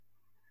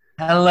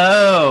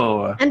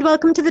Hello, And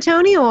welcome to the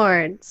Tony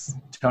Awards,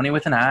 Tony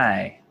with an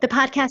I. the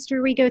podcast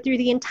where we go through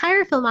the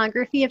entire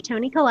filmography of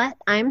Toni Collette.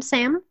 I'm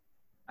Sam,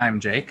 I'm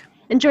Jake.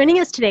 and joining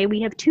us today we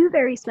have two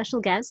very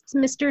special guests,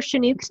 Mr.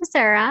 Shanook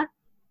Tessera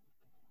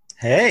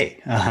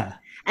Hey.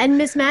 and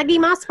Miss Maggie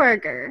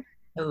Mossberger.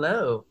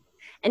 Hello.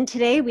 And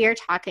today we are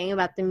talking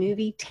about the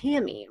movie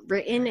Tammy,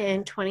 written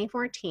in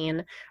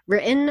 2014,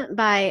 written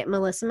by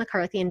Melissa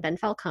McCarthy and Ben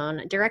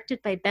Falcone, directed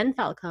by Ben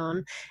Falcone,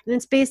 and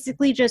it's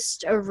basically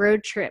just a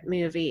road trip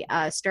movie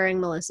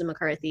starring Melissa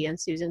McCarthy and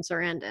Susan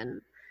Sarandon.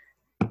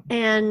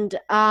 And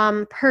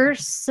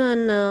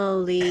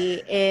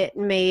personally, it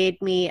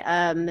made me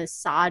a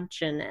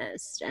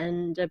misogynist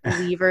and a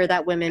believer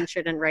that women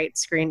shouldn't write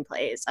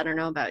screenplays. I don't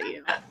know about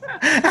you.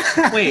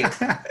 Wait,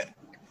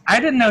 I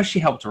didn't know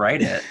she helped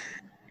write it.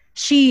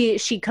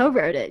 She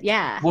co-wrote it,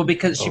 yeah. Well,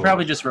 because she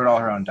probably just wrote all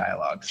her own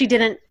dialogue. She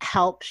didn't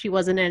help. She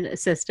wasn't an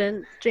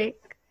assistant, Jake.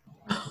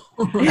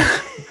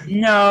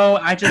 No,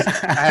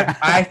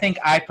 I think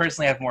I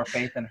personally have more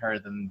faith in her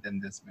than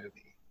this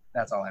movie.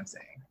 That's all I'm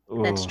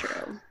saying. That's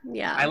true.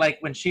 Yeah. I like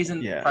when she's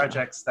in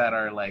projects that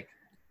are like,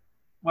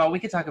 well, we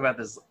could talk about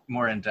this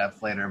more in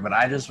depth later, but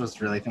I just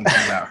was really thinking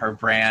about her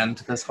brand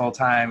this whole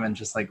time and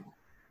just like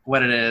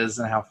what it is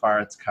and how far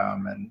it's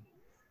come. And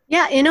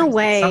yeah, in a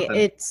way,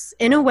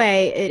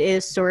 it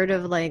is sort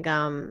of like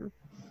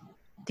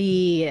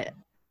the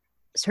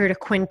sort of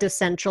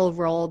quintessential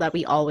role that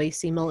we always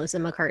see Melissa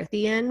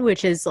McCarthy in,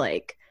 which is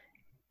like,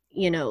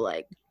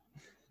 like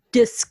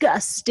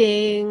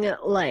disgusting,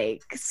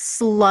 like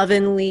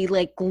slovenly,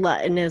 like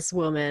gluttonous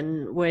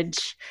woman,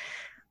 which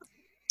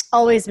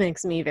always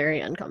makes me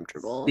very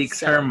uncomfortable. Speaks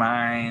her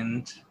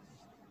mind.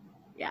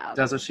 Yeah.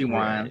 Does what she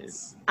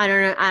wants. I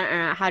don't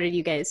know. How did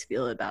you guys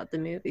feel about the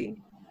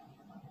movie?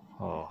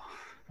 Oh.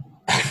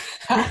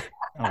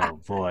 Oh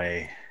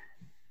boy.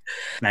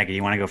 Maggie,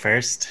 you want to go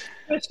first?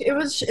 It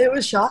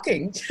was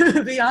shocking,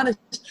 to be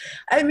honest.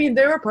 I mean,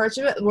 there were parts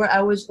of it where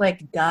I was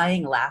like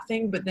dying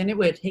laughing, but then it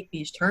would take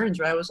these turns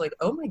where I was like,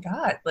 oh my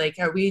God, like,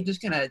 are we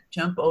just going to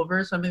jump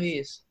over some of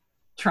these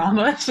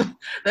traumas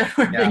that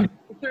we're going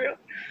through?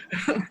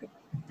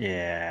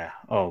 Yeah.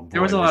 Oh boy.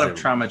 There was a lot of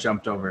trauma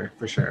jumped over,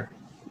 for sure.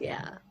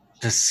 Yeah.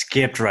 Just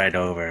skipped right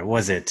over. It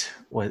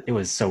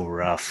was so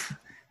rough.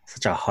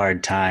 Such a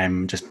hard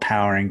time just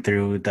powering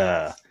through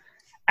the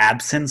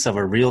absence of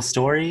a real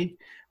story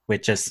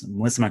with just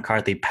Melissa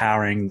McCarthy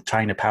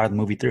trying to power the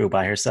movie through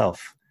by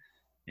herself.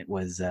 It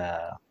was,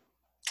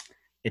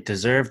 it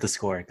deserved the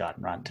score it got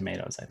in Rotten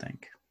Tomatoes, I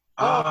think.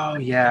 Oh,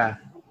 yeah.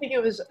 I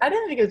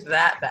didn't think it was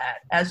that bad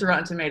as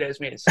Rotten Tomatoes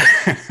made it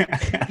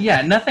sound.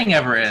 Yeah, nothing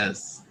ever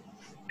is.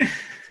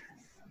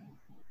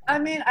 I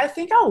mean, I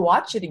think I'll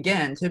watch it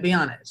again, to be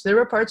honest. There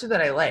were parts of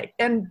it I liked.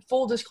 And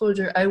full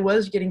disclosure, I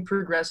was getting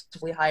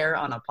progressively higher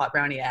on a pot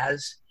brownie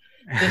as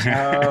this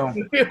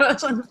movie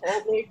was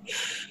unfolding.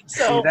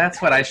 So see,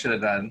 that's what I should have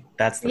done.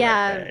 That's the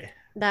right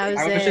way.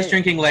 I was just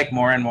drinking like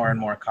more and more and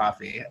more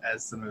coffee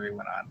as the movie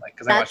went on, like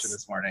because I watched it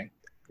this morning.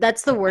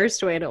 That's the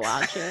worst way to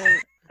watch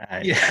it.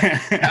 Yeah,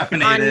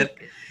 caffeinated.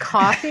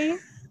 Coffee?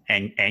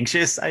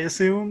 Anxious, I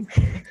assume?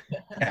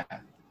 Yeah.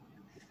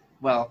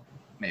 Well,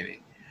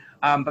 maybe.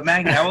 But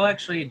Maggie, I will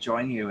actually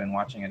join you in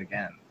watching it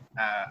again.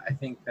 I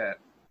think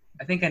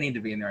I need to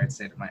be in the right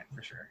state of mind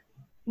for sure.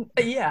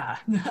 Yeah,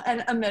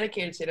 and a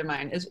medicated state of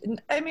mind is.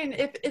 I mean,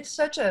 if it's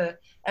such at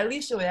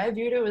least the way I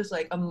viewed it was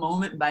like a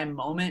moment by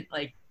moment.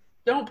 Like,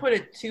 don't put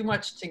it too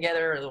much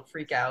together or they'll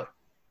freak out.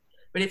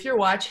 But if you're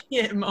watching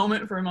it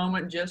moment for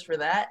moment just for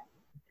that,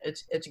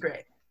 it's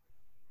great.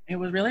 It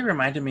was really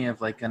reminded me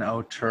of like an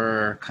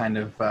auteur kind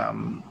of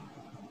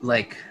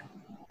like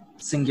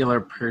singular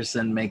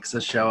person makes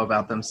a show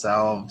about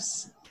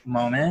themselves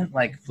moment,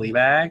 like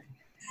Fleabag.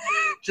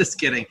 Just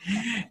kidding.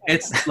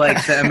 It's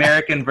like the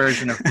American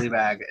version of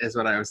Fleabag is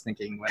what I was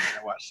thinking when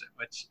I watched it,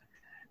 which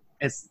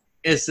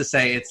is to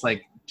say it's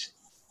like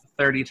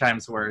 30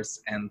 times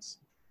worse and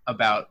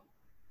about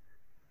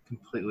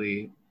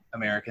completely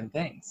American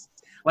things.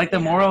 Like the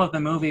moral of the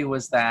movie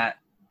was that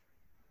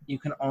you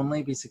can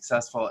only be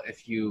successful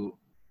if you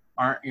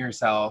aren't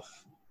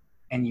yourself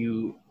and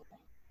you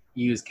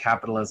use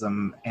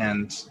capitalism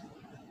and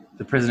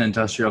the prison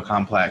industrial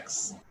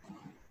complex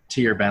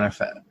to your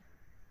benefit.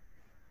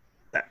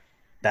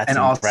 That's and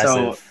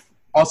impressive.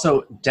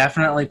 Also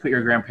definitely put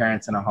your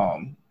grandparents in a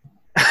home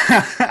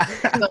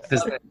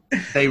because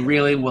they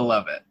really will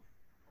love it.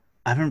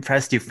 I'm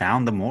impressed you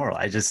found the moral.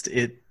 I had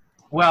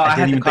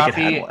the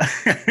coffee.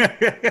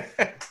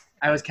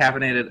 I was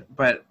caffeinated,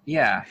 but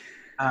yeah.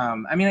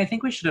 I mean, I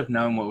think we should have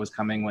known what was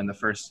coming when the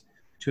first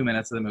 2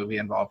 minutes of the movie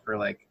involved her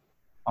like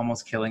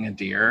almost killing a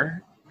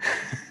deer.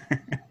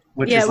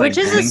 Which is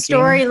a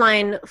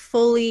storyline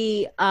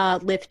fully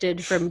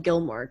lifted from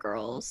Gilmore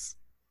Girls.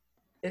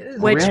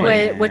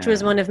 Which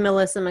was one of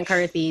Melissa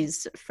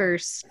McCarthy's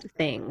first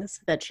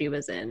things that she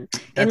was in.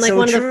 That's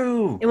in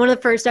true. In one of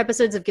the first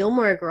episodes of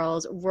Gilmore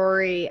Girls,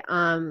 Rory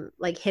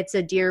like hits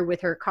a deer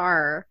with her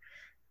car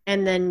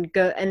and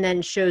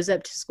then shows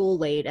up to school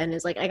late and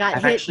is like, I got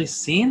I've hit actually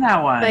seen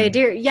that one. by a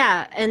deer.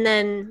 Yeah, and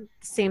then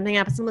same thing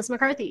happens to Melissa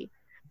McCarthy.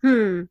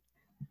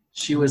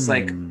 She was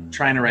like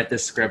trying to write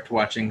this script,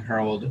 watching her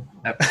old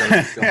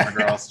episodes of Gilmore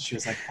Girls. She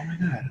was like, "Oh my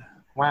god,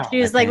 wow!" She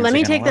was My like, fans "Let are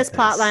me gonna take this love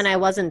plot this. line I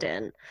wasn't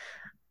in."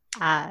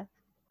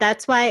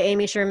 That's why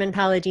Amy Sherman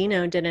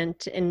Palladino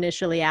didn't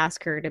initially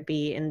ask her to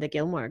be in the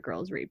Gilmore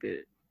Girls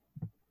reboot.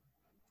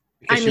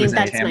 Because I she mean, was in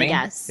that's my Tammy?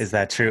 guess. Is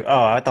that true?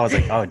 Oh, I thought I was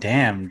like, oh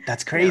damn,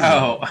 that's crazy.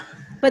 Oh,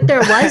 But there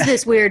was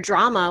this weird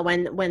drama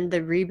when the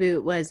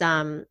reboot was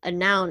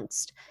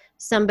announced.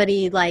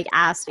 Somebody like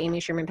asked Amy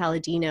Sherman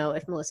Palladino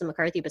if Melissa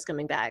McCarthy was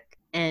coming back,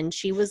 and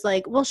she was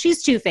like, "Well,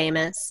 she's too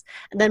famous."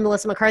 And then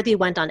Melissa McCarthy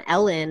went on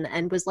Ellen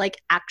and was like,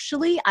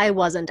 "Actually, I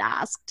wasn't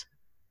asked."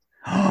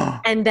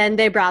 And then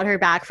they brought her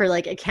back for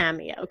like a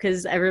cameo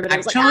because everybody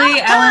was actually,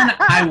 like, Ellen,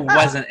 I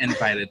wasn't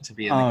invited to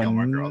be in the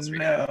Gilmore Girls reboot.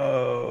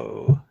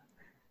 No.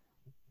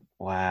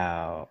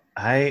 Wow.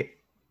 I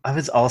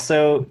was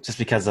also, just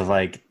because of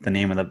like the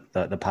name of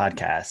the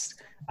podcast,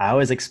 I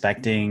was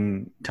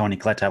expecting Toni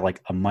Collette to have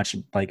like a much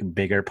like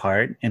bigger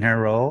part in her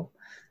role.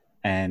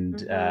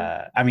 And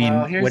I mean,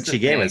 Well, here's what the she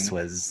gave us thing.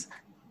 was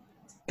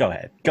go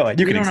ahead. You We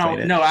can don't explain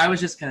know. it. No, I was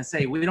just gonna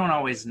say we don't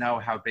always know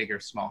how big or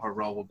small her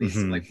role will be. So,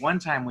 Mhm. like one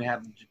time we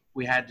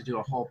had to do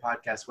a whole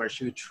podcast where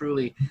she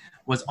truly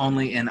was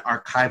only in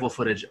archival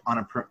footage on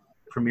a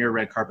premiere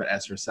red carpet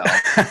as herself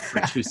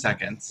for 2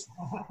 seconds,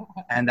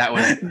 and that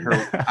was her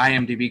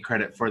IMDb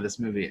credit for this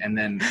movie. And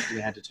then we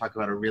had to talk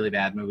about a really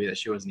bad movie that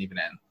she wasn't even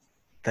in.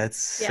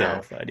 That's Yeah.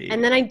 so funny.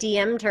 And then I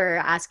DM'd her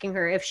asking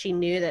her if she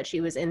knew that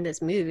she was in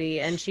this movie,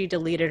 and she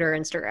deleted her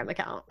Instagram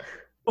account.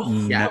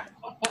 Yeah,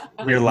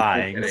 You're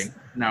lying. kidding.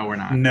 No, we're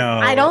not. No.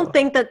 I don't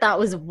think that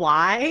was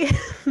why.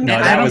 No, And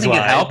that I don't was think why.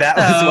 it helped. That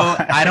was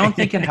though. why. I don't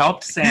think it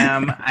helped,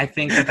 Sam. I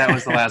think that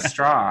was the last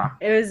straw.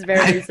 It was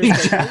very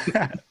suspicious.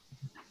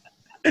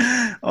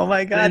 Oh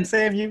my God, Then-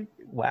 Sam!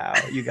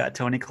 You got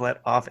Toni Collette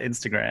off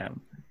Instagram.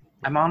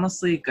 I'm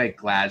honestly like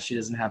glad she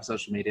doesn't have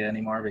social media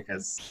anymore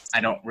because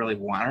I don't really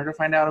want her to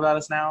find out about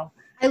us now.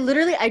 I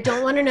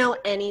don't want to know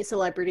any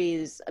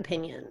celebrities'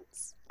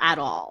 opinions at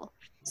all.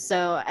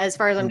 So as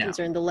far as I'm No.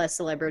 concerned, the less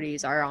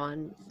celebrities are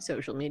on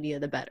social media,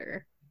 the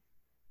better.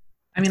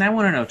 I mean, I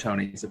want to know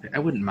Tony's opinion. I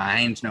wouldn't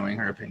mind knowing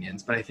her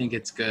opinions, but I think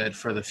it's good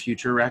for the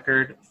future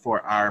record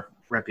for our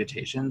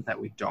reputation that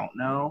we don't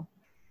know.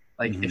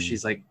 Like if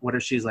she's like, what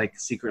if she's like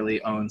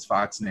secretly owns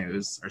Fox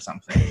News or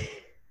something?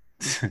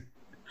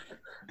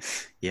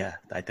 Yeah,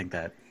 I think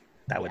that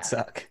would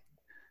suck.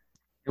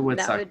 It would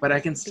That suck, would but I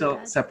can be still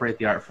bad. separate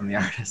the art from the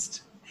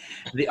artist.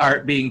 The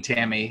art being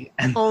Tammy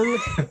and Only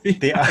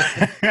The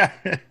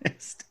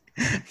artist.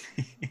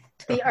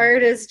 the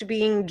artist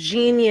being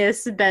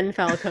genius Ben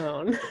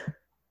Falcone.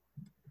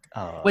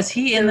 Oh. was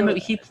he in the movie?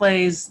 He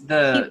plays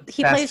the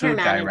he fast plays her food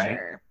guy,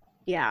 manager. right?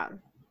 Yeah,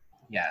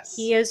 Yes.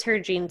 he is her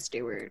Gene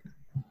Stewart.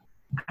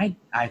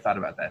 I thought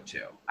about that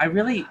too.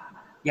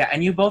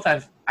 And you both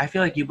I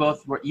feel like you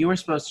were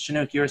supposed to,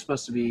 Chinook, you were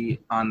supposed to be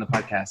on the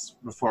podcast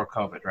before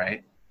COVID,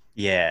 right?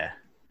 Yeah.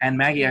 And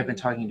Maggie, I've been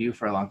talking to you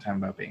for a long time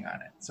about being on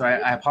it. So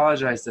I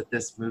apologize that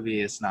this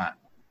movie is not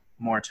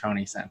more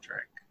Tony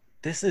centric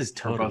This is for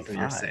totally both of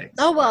your fine. sakes.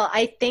 Oh well,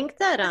 I think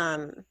that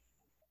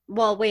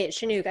well wait,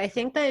 Chinook, I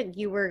think that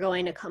you were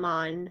going to come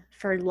on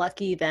for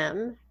Lucky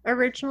Them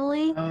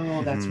originally,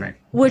 Oh, that's Mhm. right.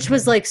 which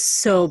was like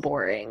so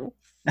boring.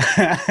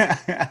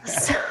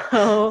 So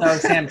So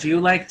Sam, do you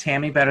like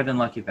Tammy better than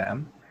Lucky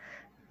Them?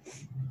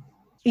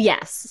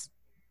 yes.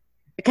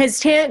 Because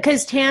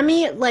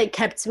Tammy like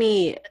kept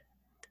me,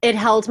 it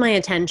held my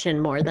attention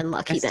more than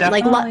Lucky It's Them.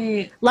 Like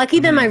definitely Lucky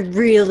Them I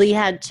really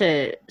had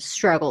to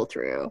struggle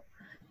through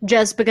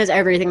just because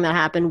everything that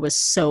happened was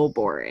so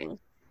boring.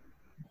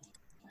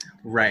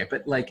 right,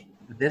 but like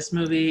this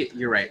movie,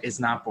 you're right, is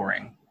not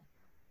boring.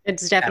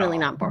 It's definitely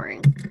all. not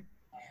boring.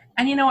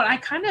 And you know what? I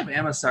kind of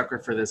am a sucker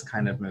for this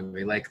kind of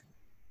movie. Like,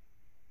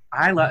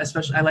 I like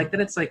that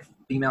it's like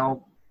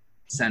female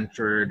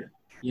centered.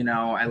 You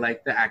know, I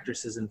like the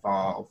actresses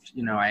involved.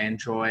 You know, I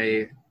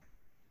enjoy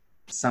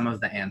some of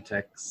the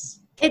antics.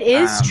 It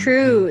is Um,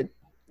 true.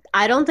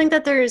 I don't think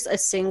that there's a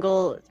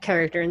single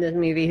character in this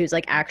movie who's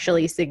like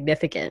actually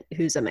significant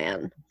who's a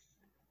man.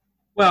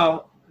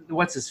 Well,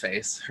 what's his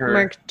face? Her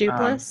Mark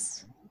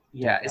Duplass?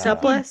 Yeah,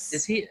 Duplass?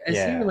 Is he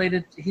Yeah.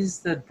 related? He's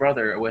the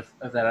brother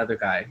of that other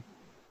guy,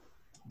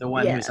 the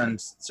one Yeah. who's on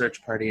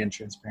Search Party and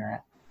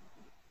Transparent.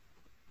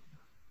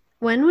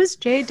 When was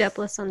Jay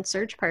Duplass on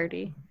Search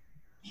Party?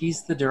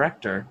 He's the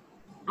director.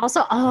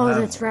 Also,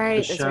 that's the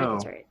right. show.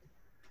 That's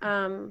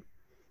right.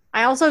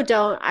 I also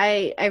don't.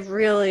 I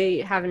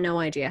really have no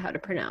idea how to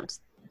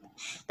pronounce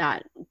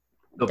their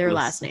Duplass.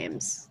 last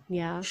names.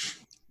 Yeah.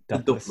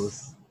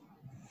 Duplass.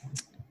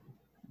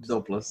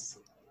 Duplass.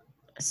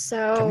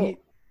 So, Can we,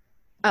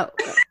 oh,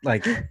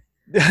 like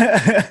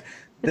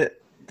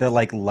the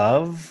like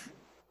love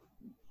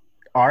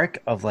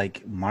arc of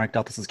like Mark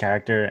Duplass's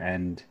character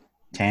and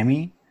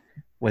Tammy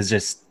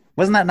wasn't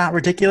that not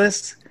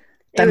ridiculous?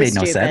 That it made was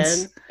no stupid.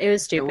 sense. It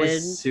was It stupid.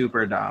 was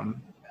super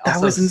dumb. That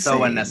Also was so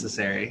insane.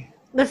 unnecessary.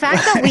 The fact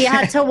that we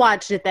had to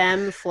watch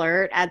them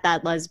flirt at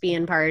that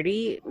lesbian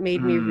party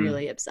made me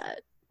really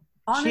upset.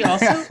 She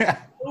Honestly, also,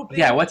 hoping-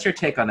 yeah. What's your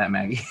take on that,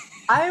 Maggie?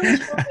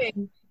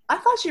 I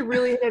thought she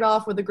really hit it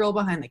off with the girl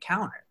behind the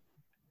counter.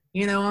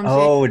 You know what I'm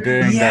Oh, saying?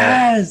 during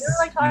Yes. They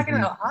were like talking Mhm.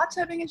 about hot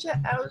tubbing and shit.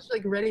 I was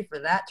like ready for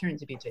that turn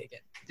to be taken.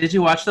 Did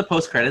you watch the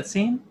post-credit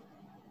scene?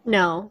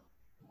 No.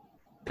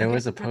 There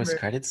was a can't remember.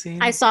 post-credit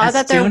scene? I saw As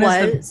that there soon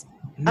as was.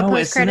 No, as soon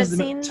post-credit as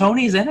scene?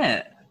 Tony's in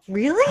it.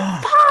 Really?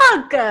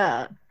 Fuck!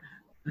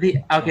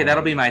 Okay,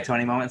 that'll be my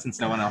Tony moment since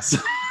no one else.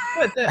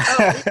 What the?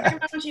 Oh, you talking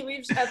about when she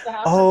leaves at the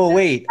house? Oh,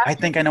 wait. I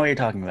think I know what you're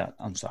talking about.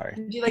 I'm sorry.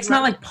 Did you, It's not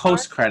run like to the car?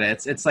 post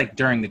credits. It's like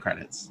during the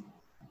credits.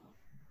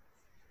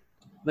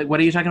 Like, what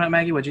are you talking about,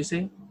 Maggie? What'd you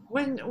see?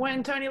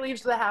 When Tony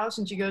leaves the house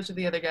and she goes to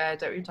the other guy.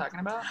 Is that what you're talking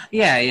about?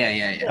 Yeah.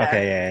 Yeah.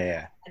 Okay,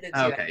 yeah. I did see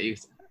that. Okay,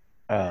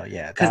 Oh,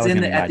 yeah. that because was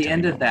gonna be at my the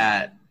end Tony of moment.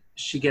 that,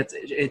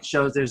 it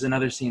shows there's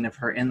another scene of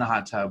her in the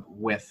hot tub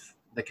with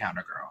the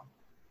counter girl.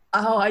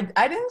 Oh, I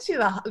didn't see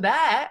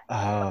that.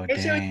 Oh, Okay,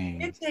 so it dang.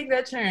 did take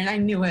that turn. I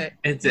knew it.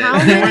 It's it. How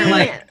They weren't many,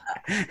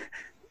 like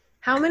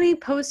how many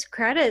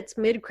post-credits,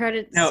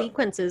 mid-credit No,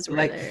 sequences were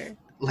like- there?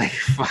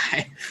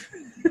 5.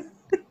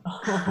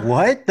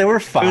 What? There were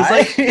It 5? was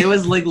like it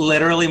was like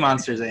literally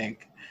Monsters Inc.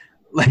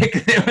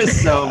 Like there was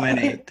so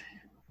many.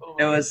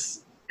 It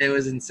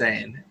was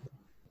insane,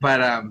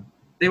 but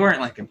they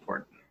weren't like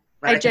important.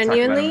 But I can talk about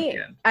 'em at genuinely,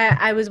 the end.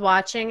 I was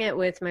watching it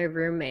with my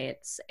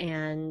roommates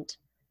and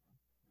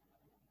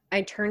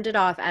I turned it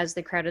off as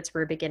the credits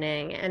were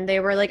beginning and they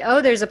were like,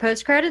 oh, there's a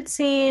post-credit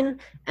scene.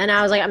 And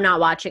I was like, I'm not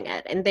watching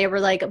it. And they were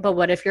like, but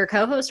what if your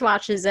co-host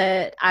watches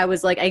it? I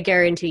was like, I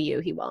guarantee you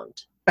he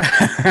won't.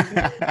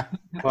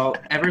 Well,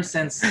 ever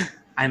since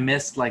I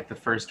missed like the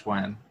first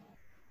one,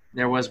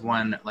 there was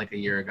one like a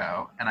year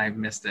ago, and I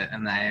missed it,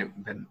 and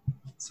I've been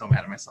so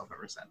mad at myself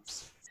ever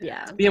since.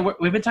 Yeah. But yeah,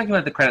 we've been talking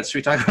about the credits. Should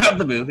we talk about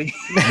the movie?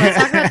 Let's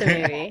talk about the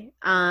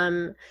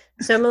movie.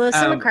 So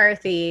Melissa Um,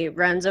 McCarthy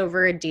runs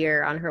over a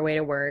deer on her way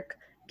to work,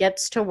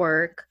 gets to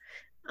work,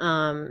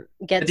 gets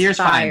The deer's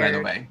fired. fine, by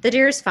the way. The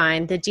deer's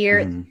fine. The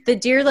deer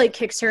Mhm. like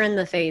kicks her in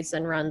the face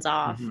and runs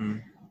off.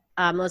 Mhm.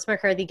 Melissa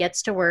McCarthy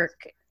gets to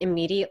work,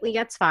 immediately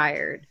gets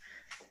fired.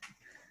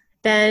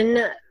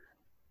 Then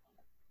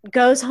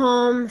goes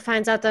home,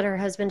 finds out that her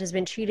husband has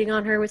been cheating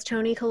on her with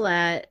Toni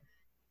Collette,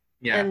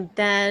 Yeah. and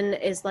then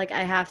is like,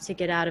 I have to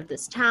get out of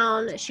this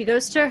town. She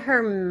goes to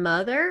her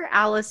mother,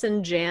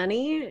 Allison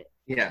Janney,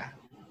 Yeah.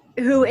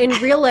 who in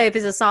real life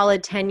is a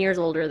solid 10 years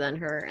older than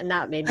her, and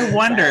that made me I upset.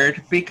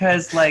 wondered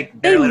because like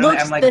They they're literally,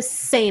 looked I'm like, the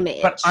same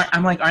age. but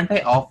I'm like, aren't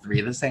they all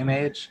three the same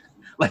age?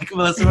 Like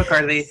Melissa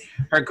McCarthy,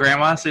 her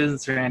grandma Susan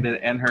Sarandon,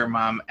 and her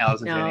mom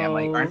Allison Janney. I'm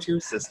like, No. aren't you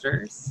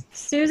sisters?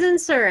 Susan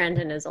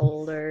Sarandon is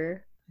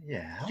older.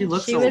 Yeah. She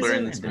looks She was older in-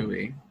 in this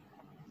movie.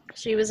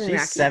 She was in She's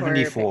Rocky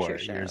 74 Horror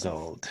Picture years Show.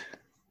 old.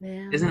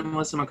 Yeah. Isn't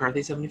Melissa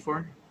McCarthy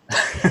 74?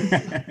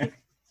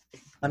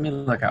 Let me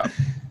look out.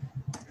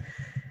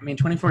 I mean,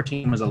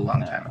 2014 was a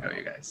long time ago,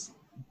 you guys.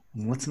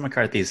 Melissa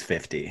McCarthy's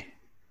 50.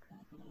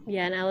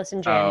 Yeah, and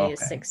Allison Janney is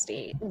okay.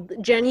 60.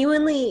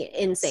 Genuinely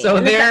insane. So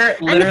And the they're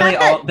and the literally fact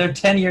that all, they're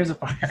 10 years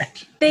apart.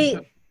 they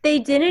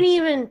didn't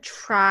even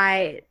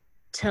try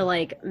to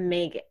like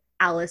make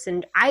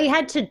Allison. I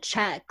had to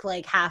check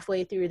like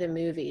halfway through the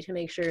movie to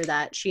make sure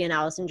that she and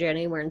Allison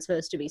Janney weren't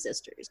supposed to be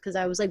sisters because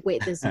I was like,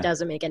 wait, this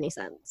doesn't make any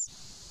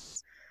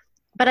sense.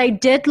 But I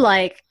did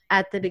like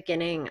at the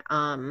beginning,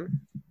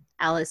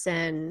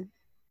 Allison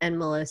and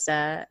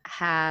Melissa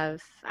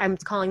have, I'm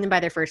calling them by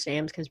their first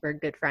names because we're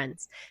good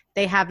friends.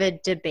 They have a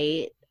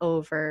debate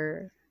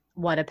over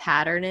what a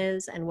pattern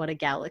is and what a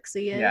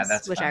galaxy is, Yeah,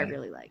 that's which I funny.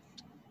 really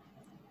liked.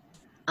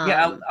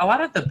 Yeah, a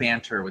lot of the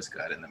banter was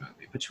good in the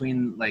movie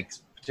between, like,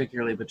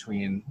 particularly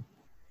between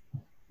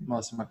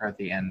Melissa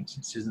McCarthy and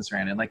Susan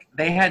Sarandon. Like,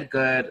 they had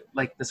good,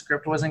 like, the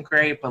script wasn't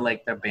great, but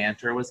like the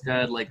banter was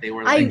good. Like, they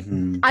were like,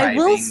 Mhm. I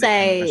will vibing, the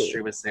say,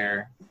 chemistry was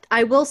there.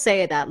 I will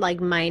say that like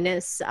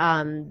minus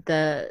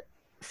the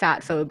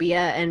fat phobia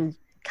and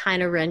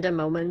kind of random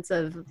moments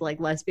of like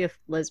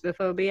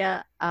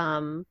lesbophobia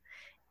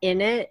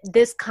in it,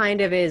 this kind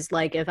of is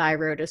like if I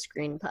wrote a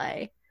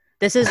screenplay.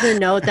 This is the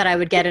note that I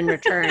would get in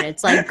return.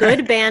 It's like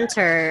good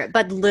banter,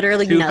 but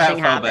literally Too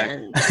nothing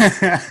fat-phobic.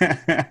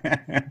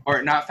 happens.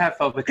 Or not fat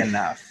phobic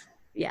enough.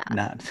 Yeah.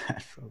 Not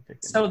fat phobic.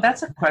 So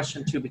that's a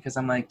question too, because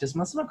I'm like, does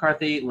Melissa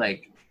McCarthy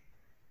like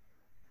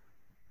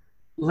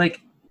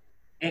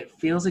it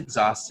feels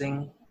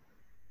exhausting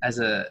as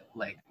a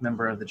like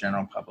member of the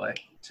general public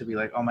to be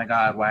like, oh my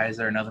God, why is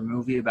there another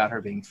movie about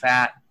her being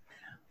fat?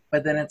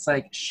 But then it's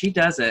like she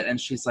does it and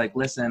she's like,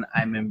 listen,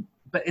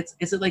 but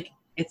is it like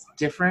it's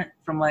different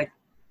from like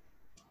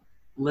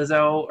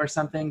Lizzo or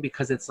something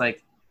because it's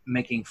like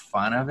making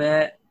fun of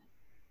it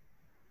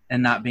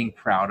and not being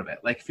proud of it.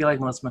 Like, I feel like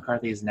Melissa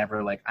McCarthy is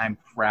never like, I'm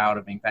proud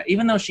of being fat,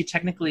 even though she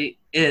technically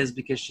is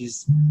because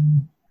she's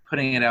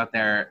putting it out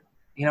there.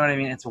 You know what I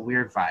mean? It's a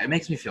weird vibe. It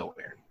makes me feel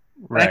weird.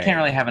 But I can't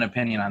really have an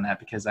opinion on that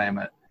because I am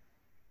a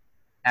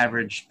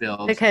average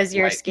build. Because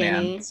you're white man,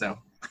 skinny. so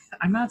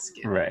I'm not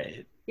skinny.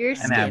 Right. You're I'm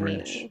skinny.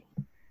 average.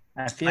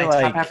 I My feel top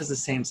like half is the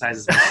same size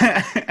as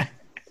my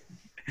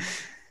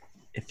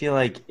I feel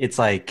like it's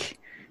like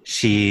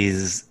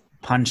she's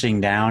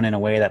punching down in a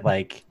way that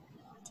like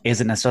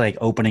isn't necessarily like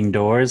opening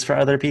doors for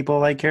other people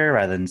like her,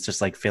 rather than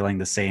just like filling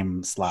the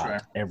same slot Sure.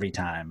 every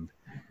time.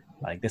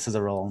 Like this is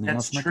a role only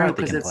That's Melissa true, McCarthy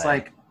because can it's play.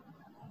 like,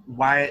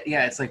 why?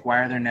 Yeah, it's like, why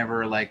are there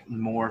never like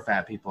more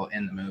fat people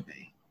in the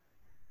movie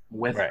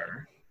with Right.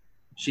 her?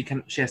 She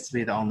has to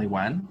be the only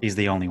one. She's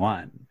the only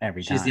one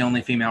every time. She's the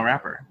only female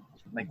rapper.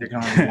 Like there can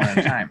only be one at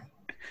a time.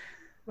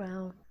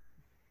 Wow.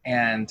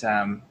 And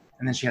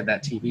then she had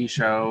that TV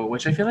show,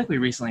 which I feel like we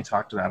recently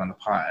talked about on the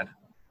pod.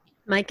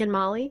 Mike and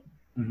Molly?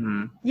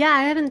 Mm-hmm. Yeah,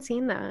 I haven't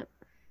seen that.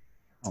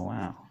 Oh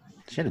wow,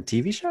 she had a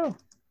TV show.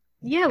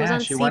 Yeah, it was Yeah,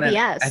 on she won it.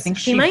 CBS. I think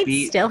she she might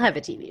beat- still have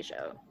a TV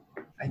show.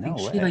 I think No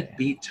she way. like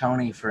beat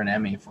Tony for an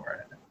Emmy for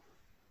it.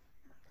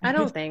 I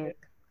don't think.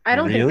 I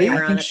don't Really? think they I were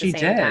think on at she the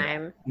same did.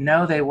 time.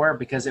 No, they were,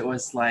 because it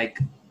was like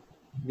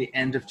the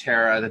end of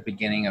Tara, the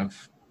beginning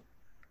of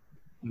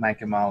Mike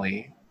and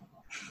Molly,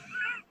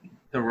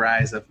 the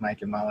rise of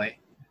Mike and Molly.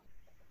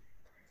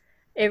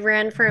 It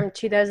ran from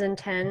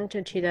 2010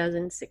 to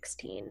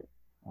 2016.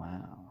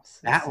 Wow, 6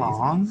 That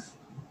long? seasons.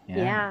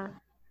 Yeah.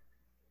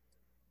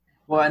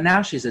 Well, and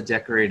now she's a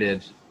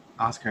decorated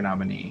Oscar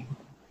nominee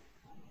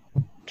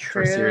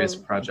True. for serious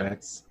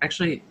projects.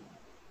 Actually,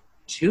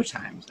 2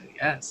 times, I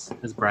guess.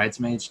 As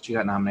Bridesmaids, she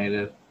got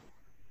nominated.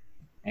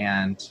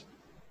 And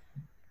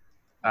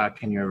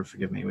Can You Ever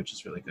Forgive Me, which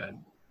is really good.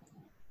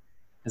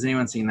 Has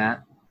anyone seen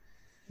that?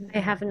 I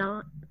have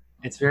not.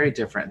 It's very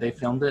different. They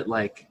filmed it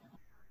like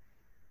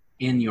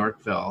in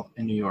Yorkville,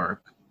 in New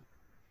York.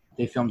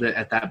 They filmed it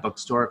at that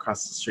bookstore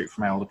across the street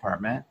from my old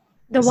apartment.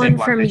 The same one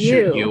block from they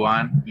shoot you. You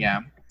on,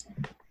 yeah.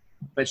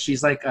 But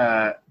she's like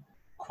a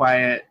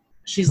quiet.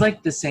 She's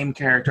like the same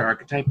character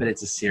archetype, but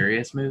it's a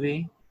serious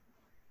movie.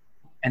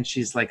 And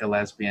she's like a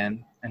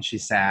lesbian, and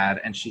she's sad,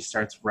 and she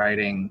starts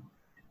writing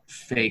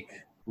fake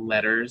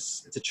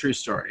letters. It's a true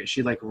story.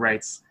 She like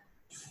writes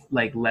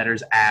like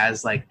letters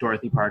as like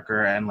Dorothy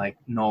Parker and like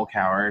Noel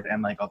Coward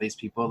and like all these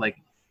people, like,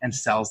 and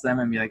sells them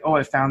and be like, oh,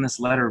 I found this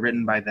letter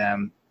written by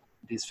them,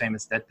 these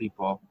famous dead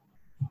people.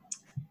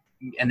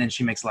 And then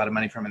she makes a lot of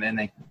money from it. And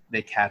then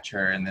they catch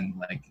her, and then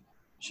like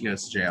she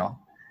goes to jail.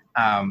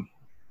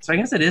 So I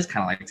guess it is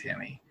kind of like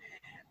Tammy,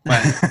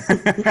 but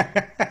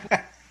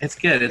it's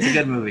good. It's a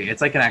good movie.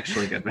 It's like an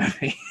actually good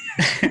movie.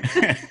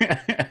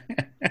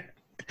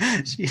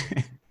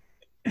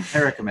 I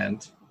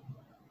recommend.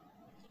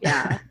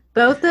 Yeah.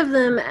 Both of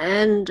them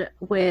end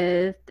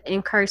with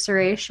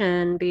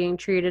incarceration being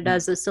treated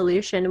as a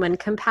solution when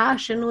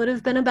compassion would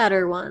have been a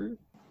better one.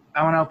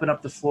 I want to open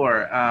up the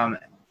floor.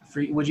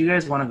 Would you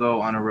guys want to go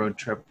on a road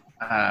trip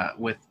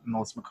with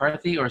Melissa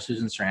McCarthy or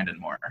Susan Sarandon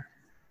more?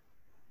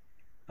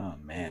 Oh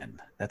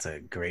man, that's a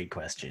great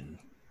question.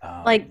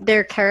 Like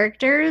their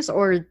characters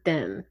or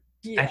them?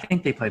 I Yeah.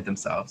 think they played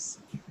themselves.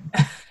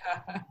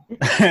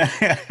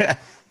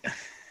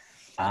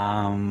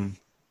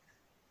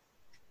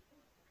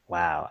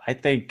 Wow, I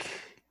think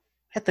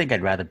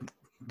I'd rather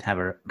have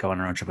her go on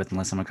a road trip with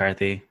Melissa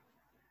McCarthy,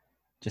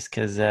 just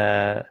because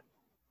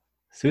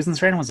Susan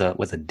Sarandon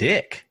was a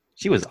dick.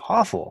 She was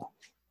awful.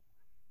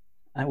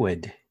 I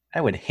would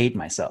hate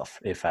myself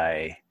if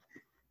I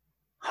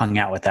hung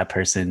out with that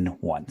person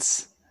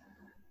once.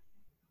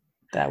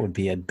 That would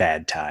be a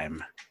bad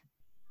time.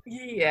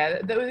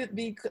 Yeah, that would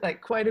be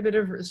like quite a bit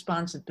of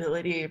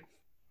responsibility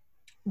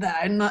that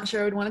I'm not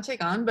sure I would want to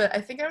take on, but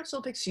I think I would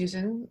still pick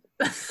Susan.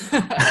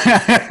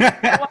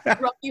 I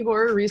watched Rocky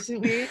Horror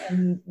recently,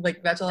 and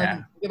like that's all I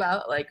can think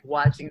about, like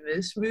watching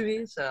this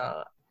movie.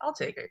 So I'll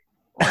take it.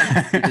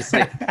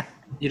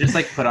 You just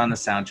like put on the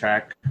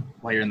soundtrack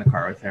while you're in the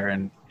car with her,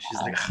 and she's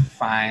like, "Oh,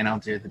 fine, I'll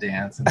do the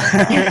dance." And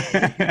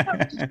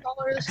Just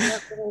follow her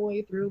step the whole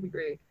way through. It'll be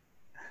great.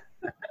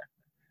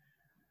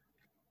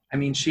 I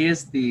mean, she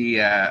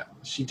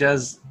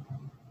does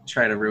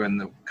try to ruin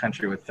the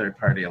country with Third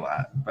Party a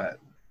lot, but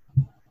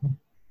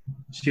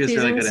she was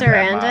Susan really good in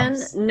Bad Sarandon?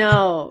 Moms.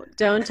 No,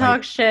 don't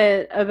talk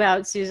shit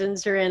about Susan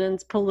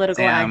Sarandon's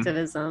political Sam,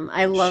 activism.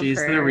 I love She's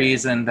her. the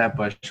reason that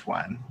Bush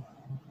won.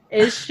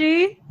 Is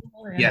she?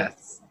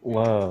 Yes.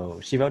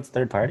 Whoa, she votes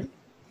third party?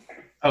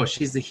 Oh,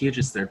 she's the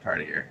hugest third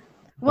partier.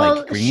 Well,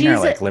 Like green she's or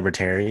like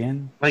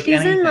libertarian? Like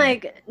she's anything. in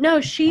like no,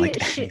 she Like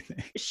she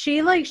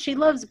anything. she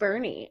loves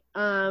Bernie.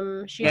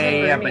 She's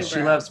a Yeah, Bernie but she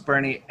bro. loves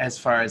Bernie as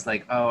far as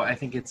like, oh, I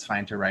think it's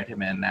fine to write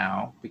him in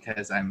now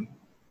because I'm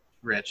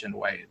rich and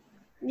white.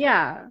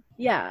 Yeah.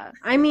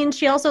 I mean,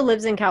 she also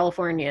lives in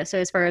California, so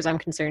as far as I'm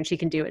concerned, she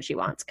can do what she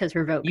wants because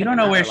her vote. You don't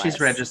know where she's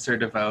otherwise. registered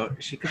to vote.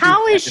 She could be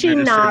How is fucking she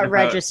registered to not vote.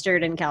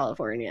 registered in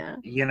California?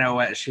 You know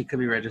what? She could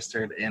be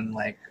registered in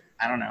like,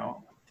 I don't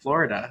know,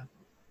 Florida.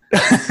 No,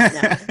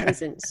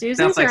 listen, Susan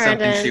Sounds like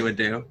something she Sarandon. would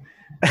do.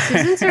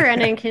 Susan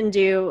Sarandon can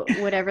do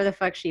whatever the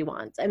fuck she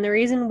wants, and the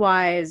reason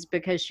why is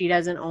because she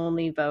doesn't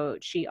only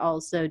vote; she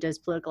also does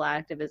political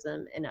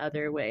activism in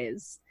other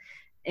ways.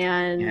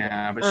 And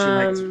Yeah,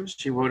 but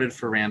she voted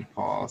for Rand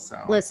Paul. So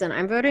listen,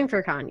 I'm voting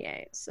for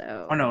Kanye.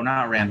 So oh no,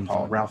 not Rand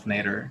Paul, Ralph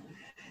Nader.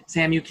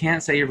 Sam, you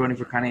can't say you're voting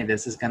for Kanye.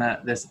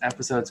 This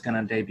episode's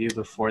gonna debut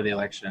before the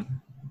election.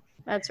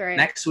 That's right.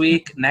 Next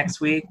week,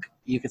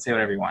 you can say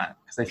whatever you want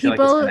because I feel like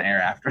it's gonna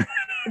air after.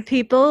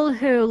 People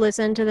who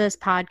listen to this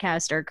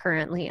podcast are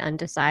currently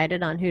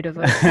undecided on who to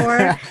vote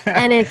for,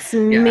 and it's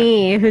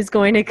me who's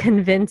going to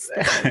convince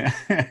them.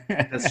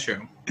 That's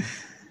true.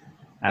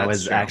 I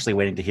was actually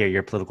waiting to hear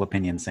your political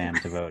opinion, Sam,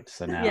 to vote.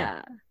 So now,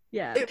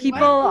 yeah.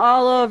 People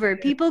all over.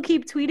 People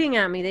keep tweeting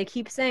at me. They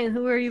keep saying,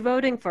 "Who are you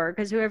voting for?"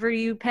 Because whoever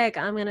you pick,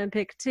 I'm gonna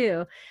pick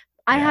too.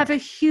 I have a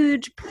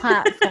huge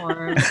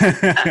platform.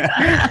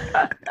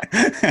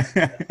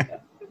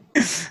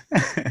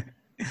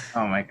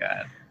 Oh my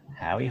God.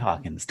 Howie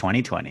Hawkins,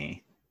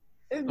 2020.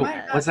 It might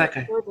not what's be that a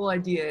guy? horrible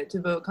idea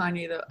to vote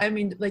Kanye, though. I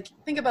mean, like,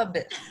 think about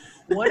this.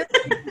 What if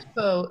we just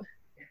vote?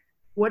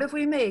 What if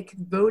we make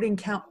voting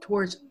count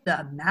towards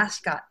the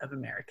mascot of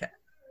America?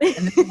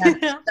 And then we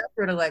have a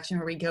separate election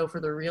where we go for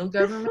the real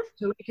government,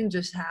 so we can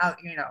just have,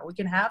 we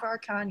can have our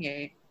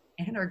Kanye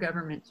and our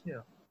government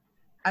too.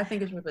 I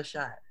think it's worth a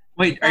shot.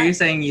 Wait, are you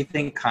saying you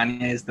think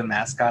Kanye is the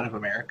mascot of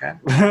America?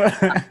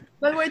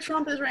 By the way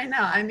Trump is right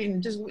now. I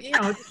mean, just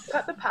just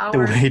cut the power.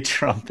 The way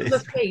Trump the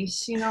is.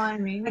 face, you know what I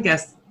mean? I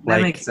guess that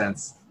Like- makes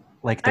sense.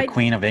 Like the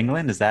Queen of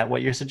England? Is that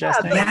what you're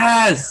suggesting?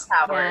 Yes!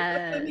 Power.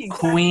 Yes. That's what I mean.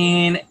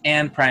 Queen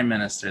and Prime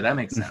Minister. That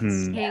makes sense.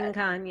 Mhm. King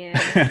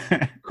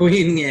Kanye.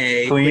 Queen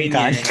Yay. Queen Yay.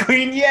 Kanye.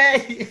 Queen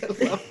Yay! I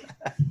love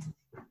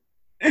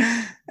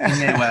that.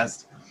 Kanye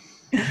West.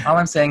 All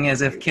I'm saying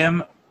is if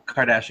Kim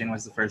Kardashian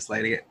was the first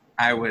lady,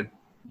 I would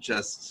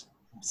just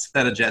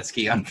set a jet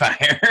ski on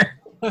fire.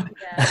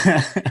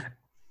 Yeah.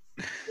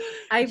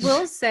 I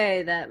will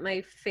say that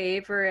my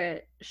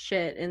favorite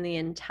shit in the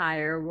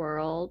entire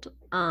world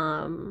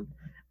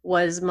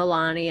was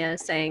Melania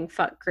saying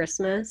 "fuck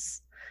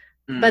Christmas,"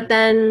 but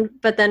then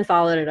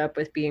followed it up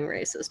with being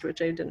racist,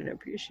 which I didn't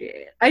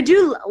appreciate. I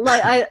do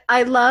like.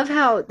 I love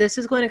how this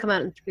is going to come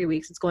out in 3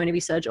 weeks. It's going to be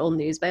such old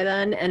news by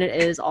then, and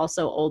it is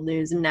also old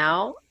news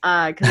now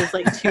because it's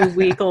like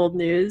 2-week old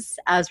news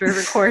as we're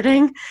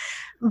recording.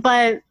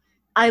 But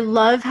I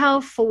love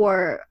how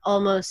for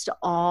almost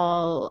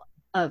all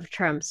of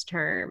Trump's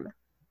term,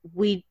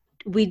 we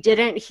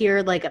didn't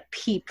hear like a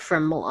peep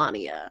from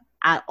Melania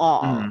at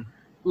all.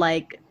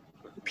 Like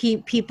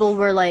people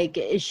were like,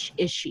 is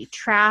she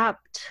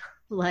trapped?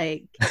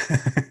 Like,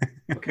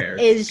 Who cares?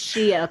 is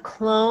she a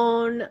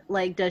clone?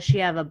 Like, does she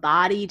have a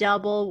body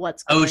double?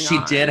 What's going on? Oh, she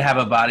did have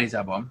a body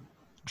double.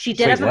 She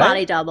did Wait, have a what?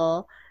 body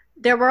double.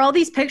 There were all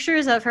these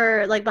pictures of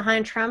her like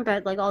behind Trump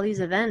at like all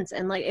these events,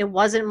 and like it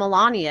wasn't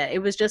Melania. It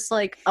was just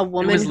like a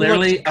woman. It was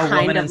literally who looked a woman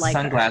kind in of like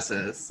her.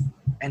 sunglasses.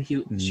 And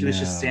she was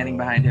just standing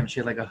behind him. She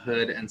had like a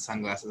hood and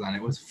sunglasses on.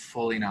 It was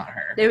fully not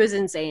her. It was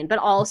insane. But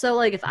also,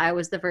 like, if I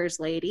was the first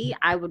lady,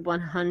 I would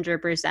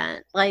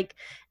 100%. Like,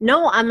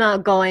 no, I'm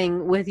not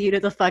going with you to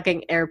the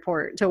fucking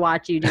airport to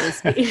watch you do a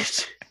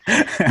speech.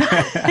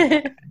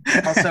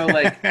 Also,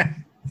 like,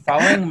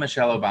 following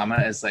Michelle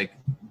Obama is like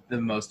the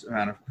most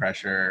amount of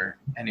pressure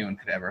anyone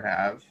could ever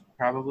have,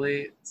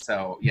 probably.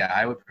 So, yeah,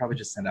 I would probably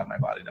just send out my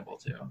body double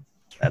too.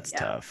 That's Yeah.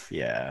 tough.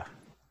 Yeah.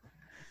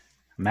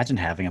 Imagine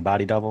having a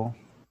body double.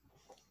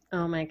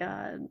 Oh my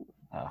God.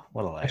 Oh,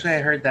 what a life. Actually, I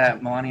heard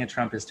that Melania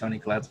Trump is Toni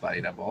Collette's body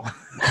double.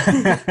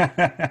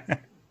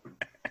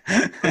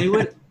 He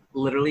would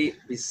literally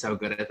be so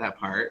good at that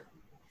part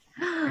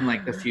in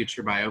like the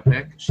future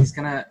biopic.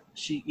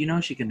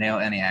 She can nail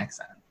any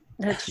accent.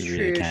 That's She true.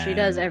 really She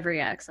does can. every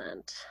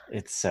accent.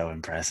 It's so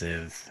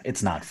impressive.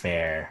 It's not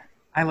fair.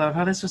 I love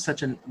how this was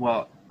such an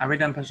are we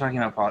done talking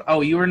about politics?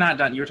 Oh, you were not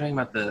done. You were talking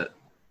about the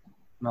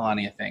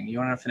Melania thing. You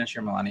want to finish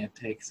your Melania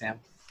take, Sam?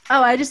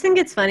 Oh, I just think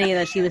it's funny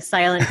that she was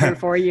silent for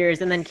 4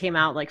 years and then came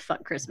out like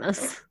 "fuck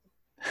Christmas."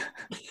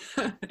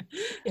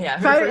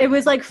 Yeah. It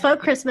was like "fuck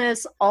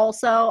Christmas."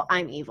 Also,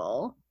 I'm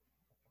evil.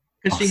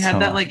 Because she had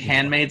that Also- like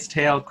Handmaid's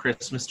Tale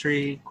Christmas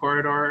tree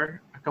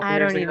corridor a couple I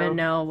years don't ago. even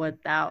know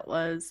what that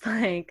was.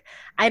 Like,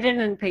 I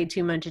didn't pay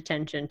too much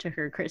attention to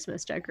her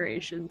Christmas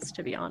decorations,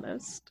 to be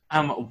honest.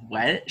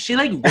 What? She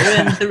like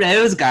ruined the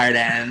rose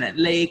garden.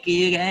 Like,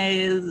 you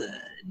guys,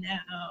 no.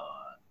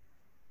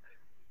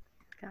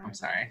 God. I'm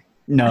sorry.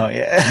 No,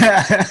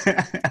 yeah.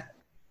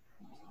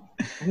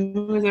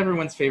 Who is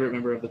everyone's favorite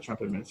member of the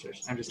Trump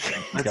administration? I'm just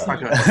kidding. Let's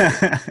talk about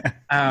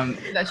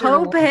That's your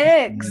Hope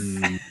Hicks.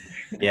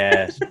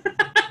 Yes.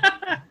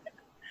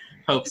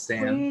 Hope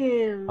Stan.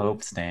 Queen.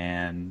 Hope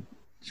Stan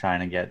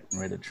trying to get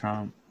rid of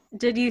Trump.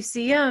 Did you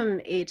see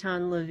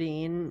Eitan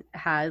Levine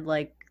had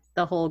like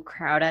the whole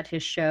crowd at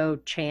his show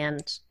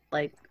chant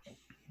like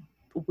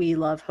 "We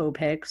love Hope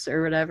Hicks"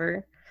 or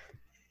whatever?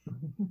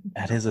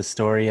 At his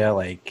Astoria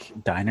like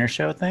diner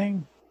show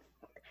thing?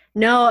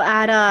 No,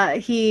 at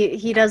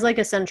he does like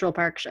a Central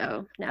Park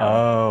show now.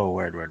 Oh,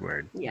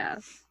 word. Yeah.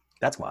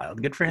 That's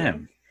wild. Good for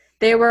him.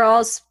 They were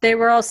all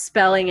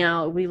spelling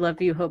out "We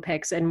love you, Hope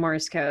Hicks" in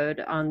Morse code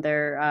on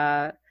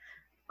their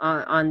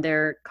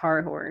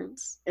car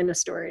horns in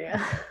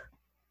Astoria.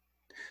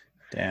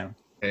 Damn.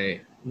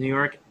 Okay. New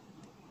York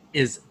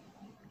is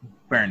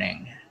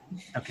burning.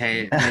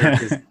 Okay,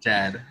 Nick is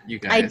dead. You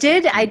guys.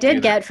 I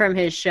did get from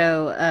his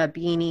show a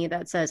beanie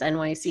that says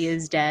NYC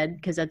is dead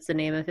because that's the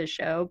name of his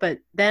show. But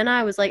then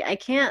I was like, I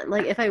can't,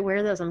 like, if I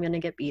wear this, I'm gonna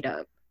get beat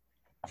up.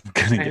 I'm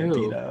gonna By get who?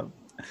 beat up.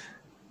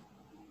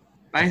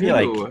 I feel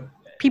feel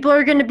People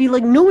are gonna be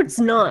like, no, it's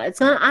not. It's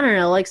not. I don't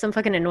know, like some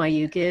fucking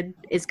NYU kid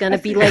is gonna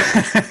be like,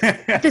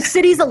 the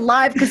city's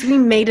alive because we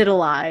made it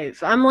alive.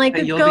 I'm like,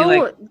 But you'll go,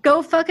 be like-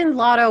 go fucking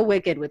Lotto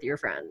Wicked with your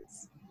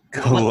friends.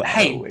 Go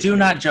hey, Wicked. do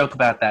not joke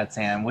about that,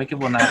 Sam. Wicked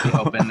will not be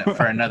open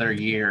for another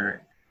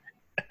year.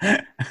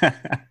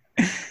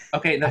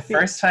 Okay, the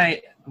first time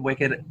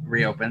Wicked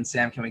reopens,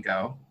 Sam, can we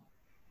go?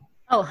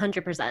 Oh,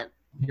 100%.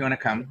 You want to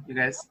come, you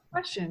guys?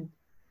 Question.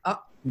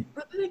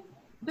 But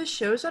the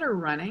shows that are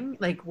running,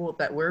 like, well,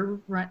 that we're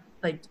run,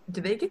 like,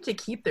 do they get to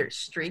keep their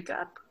streak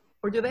up,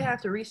 or do they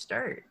have to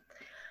restart?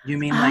 You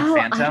mean like I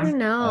Phantom? don't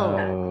know.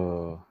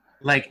 Oh.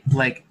 Like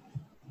Longest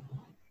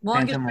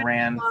Phantom running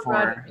ran Long for.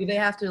 Run, do they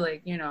have to,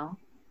 like, you know?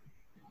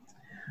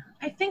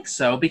 I think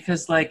so,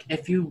 because like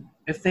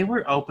if they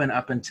were open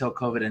up until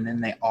COVID and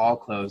then they all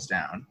closed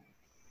down,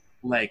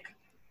 like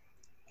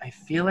I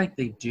feel like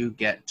they do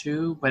get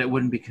to, but it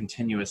wouldn't be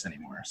continuous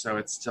anymore. So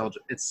it's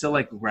still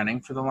like running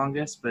for the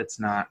longest, but it's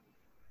not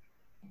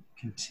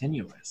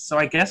continuous. So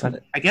I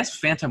guess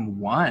Phantom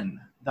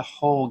won the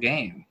whole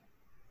game,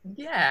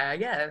 Yeah, I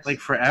guess. like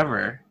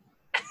forever.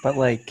 But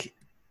like,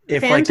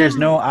 if Phantom- like there's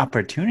no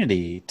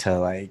opportunity to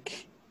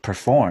like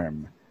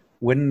perform,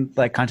 wouldn't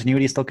like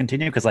continuity still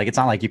continue? Because like it's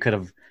not like you could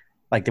have,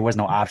 like there was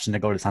no option to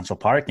go to Central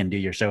Park and do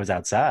your shows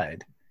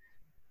outside.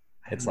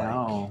 It's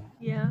No.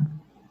 Yeah.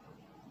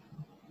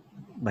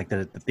 like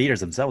the theaters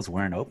themselves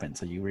weren't open,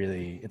 so you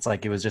really, it's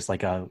like it was just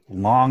like a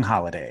long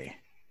holiday.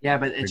 Yeah,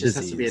 but it For just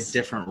has to be a disease.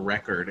 different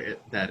record. It's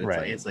Right.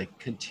 like it's like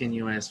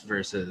continuous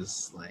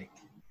versus like.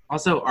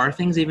 Also, are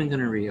things even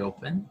going to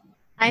reopen?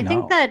 I No.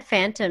 think that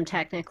Phantom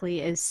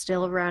technically is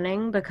still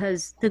running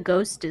because the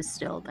ghost is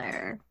still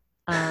there.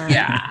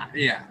 Yeah.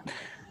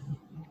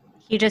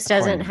 He just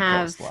doesn't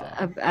According to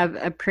have Ghost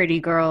a pretty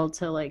girl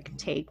to like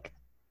take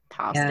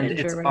hostage And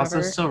it's or also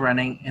whatever. still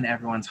running in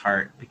everyone's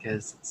heart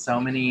because so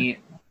many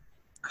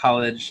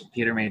college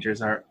theater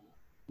majors are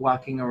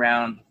walking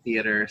around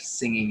theater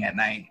singing at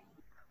night.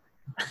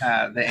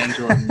 The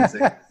angel of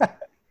music.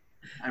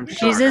 I'm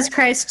sure. Jesus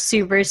Christ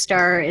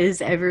Superstar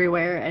is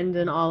everywhere and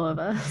in all of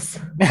us.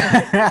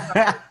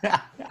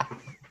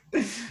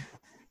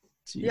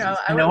 Yeah,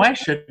 I know I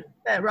should.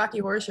 at Rocky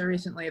Horror Show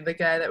recently, the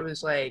guy that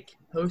was like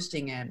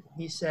hosting it,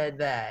 he said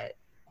that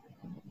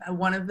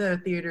one of the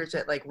theaters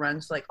that like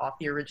runs like off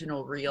the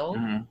original reel,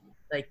 Mhm.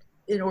 like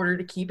in order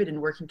to keep it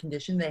in working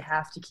condition, they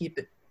have to keep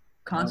it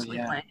constantly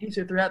yeah. playing.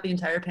 So throughout the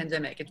entire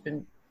pandemic, it's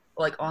been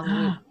like on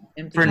loop,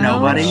 empty. For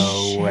nobody?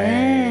 Oh, No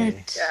way.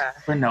 shit. Yeah,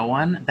 For no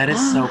one? That is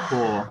so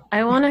cool.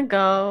 I want to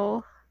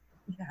go.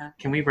 yeah.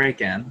 Can we break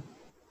in?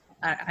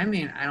 I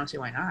mean, I don't see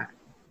why not.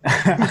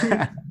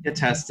 Get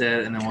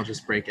tested and then we'll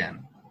just break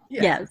in.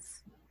 Yeah.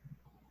 Yes.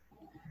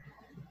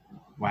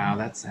 Wow,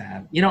 that's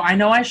sad. You know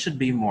I should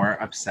be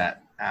more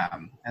upset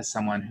as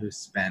someone who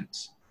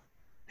spent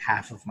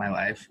half of my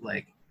life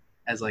like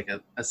as like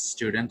a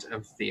student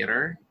of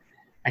theater.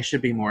 I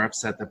should be more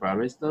upset that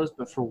Broadway's closed,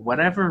 but for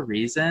whatever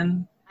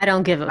reason, I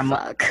don't give a I'm-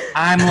 fuck.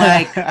 I'm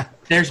like,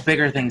 there's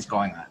bigger things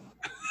going on.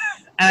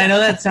 And I know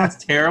that sounds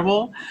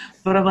terrible,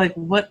 but I'm like,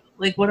 what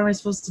am I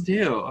supposed to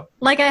do?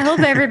 Like, I hope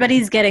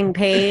everybody's getting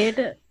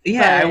paid.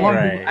 Yeah,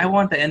 Right. I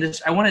want the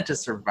industry. I want it to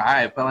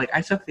survive, but like,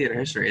 I took theater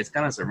history. It's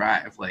gonna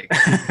survive. Like,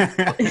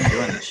 I'm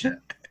doing this shit.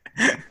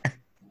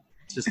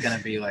 It's just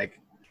gonna be like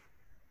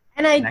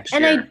And I next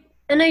and year.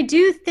 I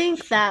do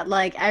think that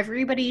like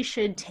everybody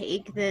should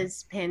take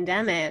this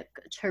pandemic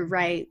to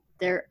write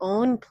their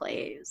own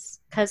plays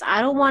because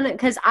I don't want to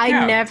because I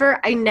Yeah.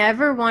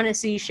 never want to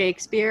see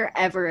Shakespeare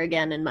ever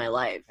again in my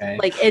life. Okay.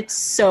 Like it's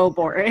so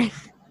boring.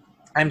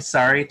 I'm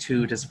sorry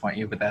to disappoint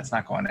you, but that's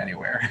not going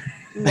anywhere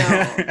No,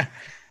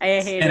 I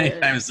hate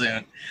anytime it.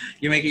 soon.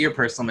 You make it your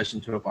personal mission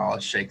to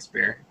abolish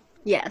Shakespeare.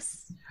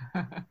 Yes.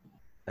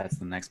 That's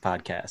the next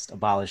podcast.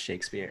 Abolish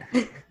Shakespeare.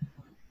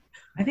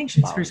 I think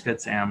Shakespeare's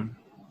good, Sam.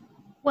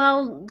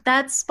 Well,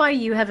 that's why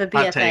you have a Hot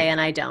BFA take. and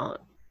I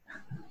don't.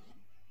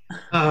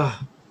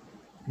 Ugh,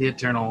 the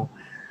eternal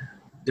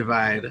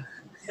divide.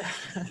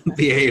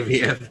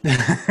 BAVF.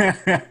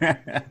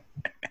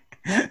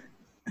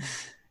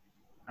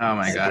 Oh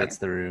my god. That's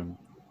the room.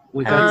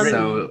 We got Um,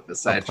 so A play,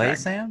 sidetracked.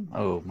 Sam?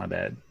 Oh, my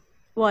bad.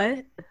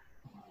 What?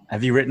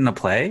 Have you written a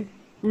play?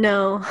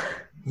 No.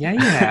 Yeah, you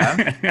have.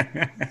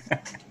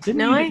 Didn't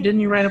No, you? I- Didn't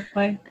you write a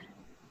play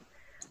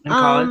in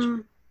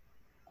college?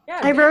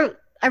 Yeah,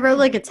 I wrote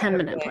like a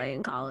 10-minute play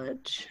in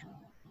college.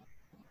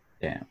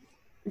 Yeah.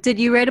 Did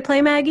you write a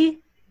play, Maggie?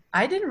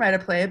 I didn't write a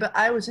play, but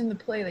I was in the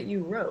play that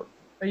you wrote,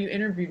 or you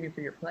interviewed me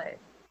for your play.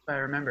 So I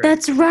remember.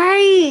 That's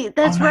right.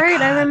 That's Oh my right.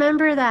 I God.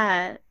 remember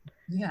that.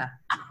 Yeah.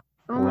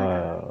 Oh my God.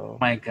 Whoa. Oh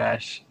my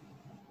gosh.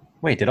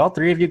 Wait, did all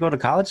three of you go to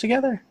college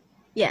together?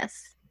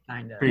 Yes.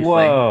 Kind of. Briefly.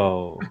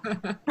 Whoa.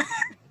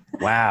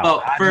 wow.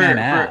 Well, Odd for man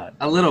out.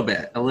 a little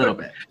bit.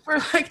 For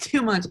like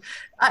 2 months.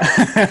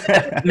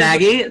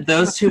 Maggie,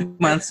 those 2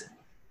 months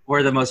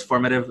were the most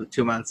formative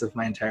 2 months of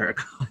my entire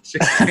college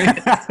experience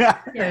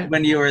Yeah.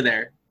 when you were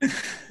there.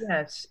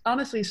 Yes,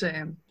 honestly,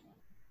 same.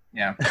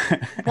 Yeah.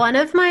 One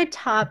of my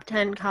top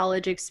 10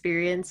 college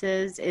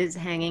experiences is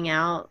hanging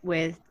out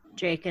with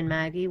Jake and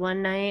Maggie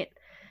one night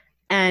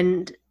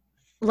and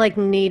like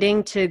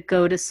needing to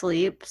go to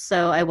sleep.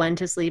 So I went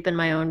to sleep in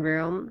my own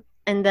room,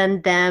 and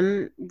then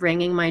them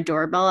ringing my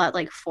doorbell at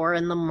like 4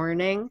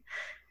 a.m.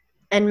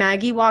 And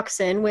Maggie walks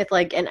in with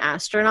like an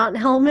astronaut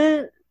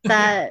helmet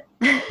that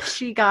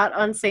she got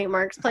on St.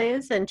 Mark's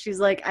Place. And she's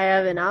like, I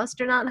have an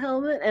astronaut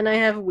helmet and I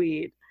have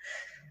weed.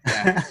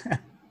 Yeah.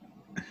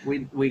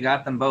 We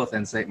got them both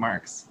in St.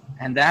 Mark's.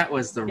 And that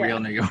was the Yeah. real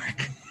New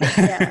York.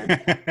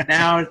 Yeah.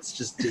 Now it's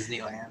just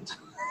Disneyland.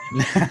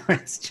 Now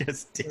it's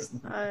just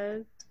Disney. Uh,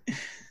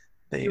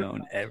 They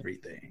own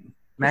everything.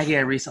 Maggie,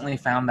 I recently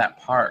found that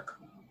park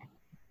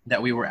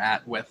that we were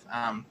at with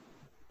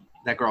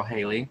that girl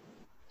Haley.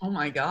 Oh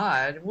my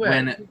God. What?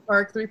 When-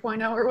 Park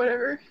 3.0 or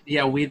whatever?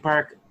 Yeah, Weed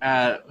Park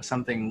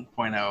something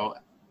point oh.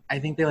 I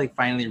think they like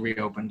finally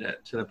reopened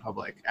it to the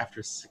public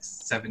after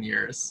 6-7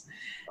 years.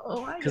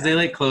 Oh my Because God. they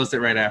like closed it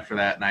right after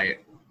that night.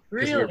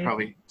 Because we were Really?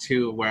 probably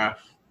too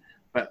rough.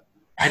 But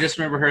I just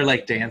remember her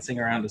like dancing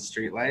around a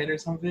streetlight or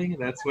something.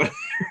 That's what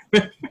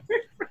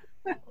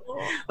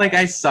like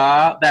I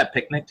saw that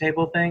picnic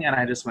table thing and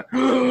I just went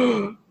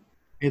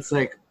it's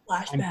like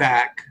I'm Flashback.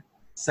 back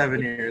 7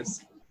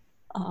 years.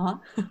 Uh-huh.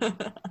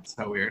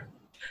 So weird.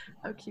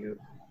 How cute.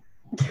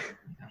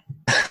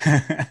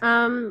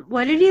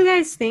 what did you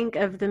guys think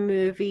of the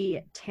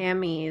movie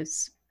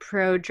Tammy's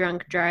pro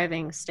drunk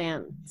driving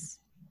stance?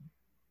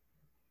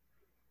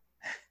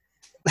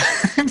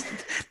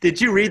 Did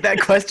you read that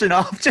question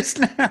off just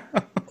now?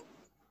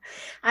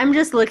 I'm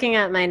just looking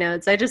at my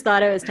notes. I just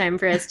thought it was time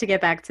for us to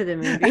get back to the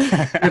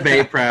movie.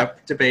 Debate prep.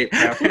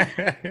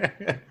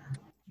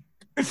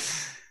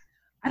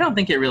 I don't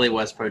think it really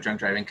was pro drunk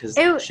driving because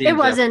It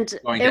wasn't.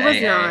 going It to was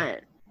AA. not.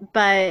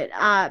 But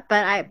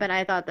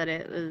I thought that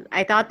it was.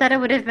 I thought that it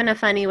would have been a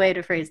funny way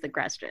to phrase the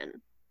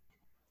question.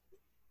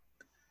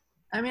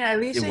 I mean, at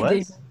least It they was?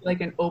 gave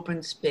like an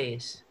open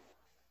space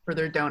for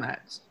their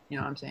donuts. You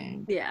know what I'm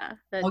saying? Yeah,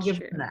 that's I'll give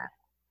true. them that.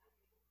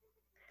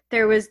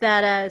 There was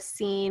that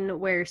scene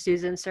where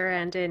Susan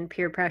Sarandon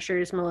peer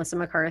pressures Melissa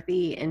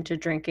McCarthy into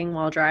drinking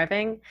while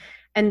driving,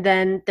 and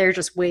then they're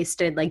just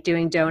wasted, like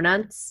doing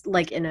donuts,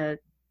 like in a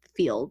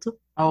field.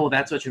 Oh,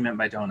 that's what you meant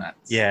by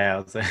donuts. Yeah, I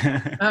was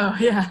like, Oh,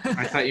 yeah.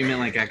 I thought you meant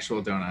like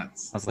actual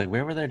donuts.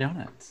 where were their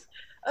donuts?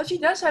 Oh, she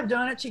does have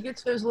donuts. She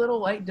gets those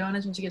little white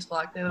donuts when she gets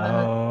locked out of the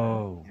hood.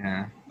 Oh.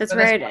 Yeah. That's But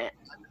that's right.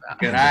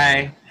 Good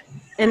eye.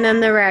 And then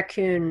the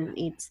raccoon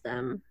eats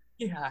them.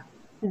 Yeah.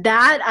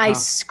 That I Oh.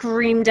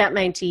 screamed at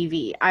my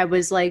TV. I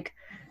was like,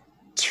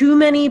 too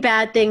many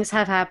bad things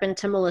have happened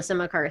to Melissa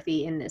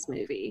McCarthy in this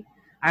movie.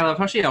 I love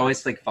how she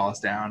always like falls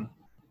down.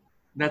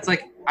 That's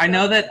like I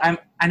know that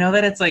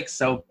it's like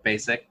so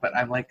basic, but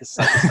I'm like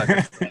such a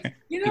sucker for like,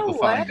 You know people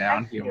what? falling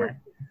down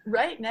humor.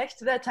 Right next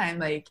to that time,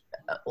 like,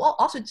 well,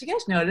 also, did you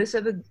guys notice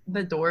that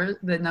the door,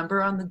 the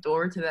number on the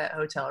door to that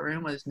hotel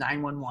room was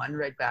 911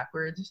 right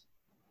backwards?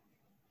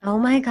 Oh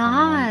my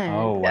god.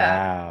 Oh,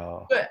 Yeah.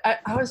 wow. But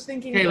I was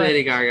thinking, Hey, like,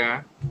 Lady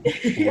Gaga.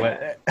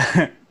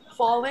 What?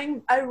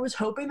 falling, I was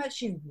hoping that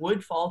she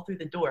would fall through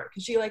the door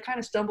because she like kind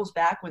of stumbles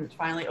back when it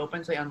finally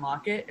opens. They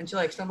unlock it, and she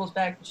like stumbles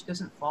back, but she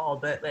doesn't fall.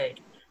 But like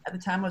at the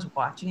time I was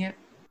watching it,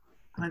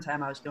 one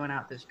time I was going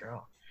out with this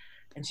girl,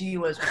 and she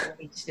was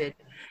wasted,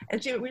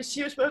 and she was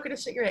smoking a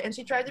cigarette, and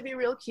she tried to be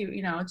real cute,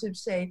 you know, to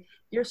say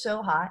you're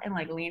so hot and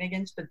like lean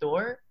against the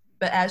door.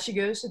 But as she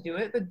goes to do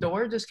it, the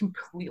door just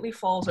completely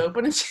falls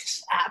open and she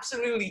just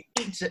absolutely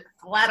eats it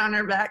flat on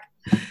her back.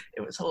 It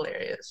was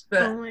hilarious.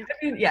 But Oh my I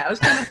mean, yeah, it was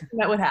kind of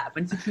that would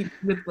happen to keep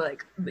with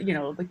like, you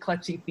know, the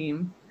klutzy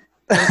theme.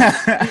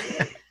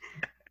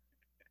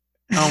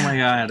 Oh my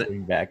god.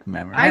 Bring back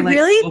memory. I like-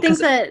 really well, think 'cause-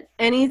 that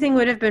anything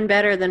would have been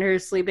better than her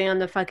sleeping on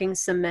the fucking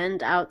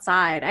cement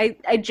outside.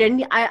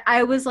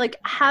 I was like,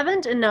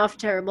 haven't enough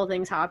terrible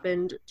things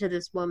happened to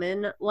this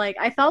woman? Like,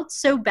 I felt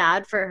so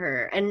bad for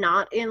her, and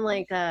not in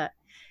like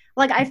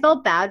I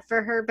felt bad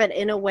for her, but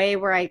in a way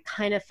where I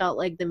kind of felt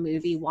like the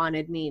movie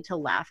wanted me to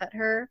laugh at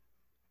her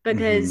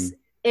because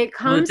it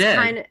comes did.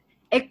 kind of,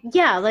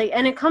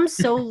 and it comes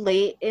so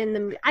late in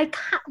the.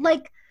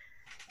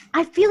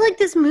 I feel like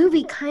this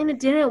movie kind of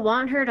didn't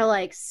want her to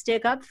like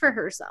stick up for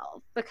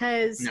herself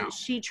because No.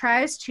 she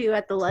tries to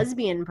at the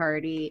lesbian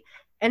party,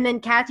 and then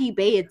Kathy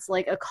Bates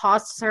like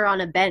accosts her on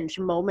a bench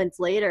moments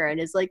later and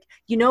is like,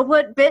 you know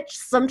what, bitch,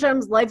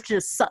 sometimes life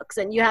just sucks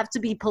and you have to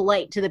be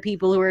polite to the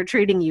people who are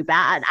treating you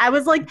bad. I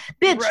was like,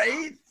 bitch,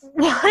 Right?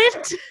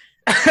 what?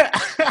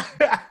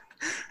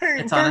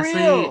 It's For honestly-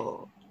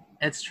 real.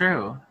 It's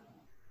true.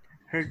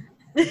 Her...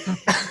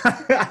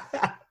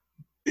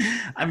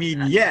 I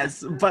mean,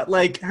 yes, but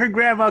like her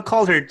grandma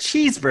called her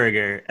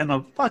cheeseburger and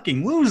a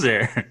fucking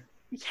loser.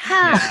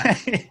 Yeah.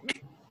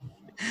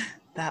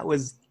 That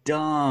was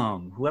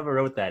dumb. Whoever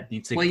wrote that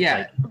needs to. Well,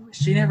 yeah,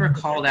 she never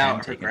called time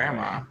out her taken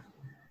grandma. away.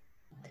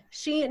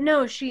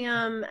 She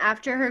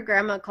after her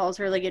grandma calls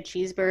her like a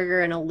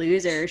cheeseburger and a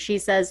loser, she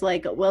says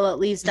like, well, at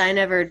least I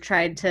never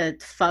tried to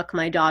fuck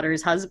my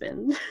daughter's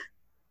husband.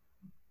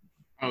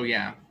 Oh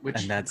yeah,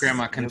 which And that's-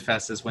 grandma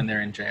confesses when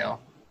they're in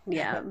jail.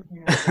 Yeah.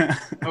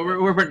 But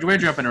we're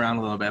jumping around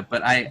a little bit,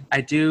 but I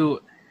do.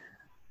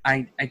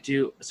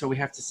 So we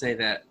have to say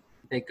that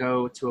they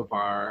go to a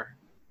bar,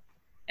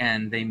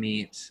 and they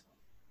meet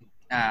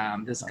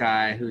this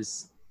guy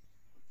who's,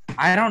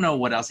 I don't know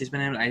what else he's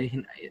been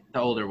in. The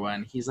older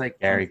one, he's like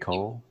Gary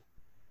Cole.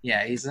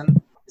 Yeah, he's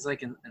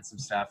like in some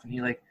stuff, and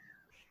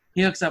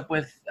he hooks up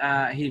with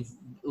he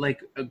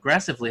like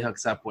aggressively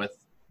hooks up with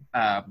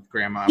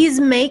grandma. He's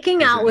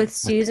making out with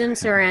Susan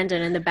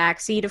Sarandon in the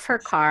backseat of her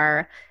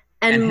car,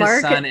 and his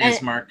Mark son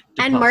is Mark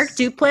Duplass. and Mark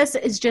Duplass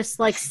is just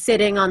like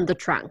sitting on the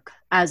trunk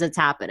as it's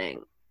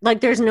happening. Like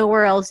there's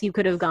nowhere else you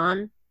could have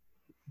gone.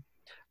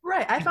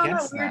 Right. I found that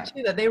guess weird not.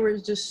 too, that they were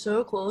just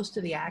so close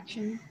to the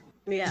action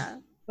Yeah.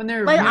 when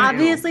they're Like really-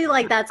 obviously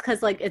like that's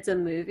because like it's a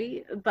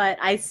movie, but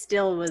I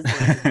still was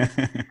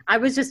like, I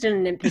was just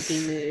in a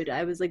nitpicky mood.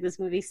 I was like, this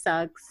movie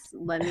sucks.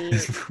 Let me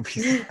This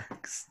movie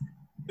sucks.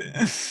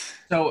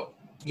 So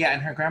yeah,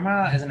 and her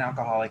grandma is an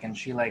alcoholic, and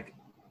she like.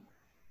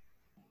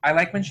 I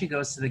like when she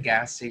goes to the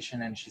gas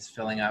station and she's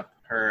filling up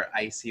her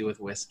icy with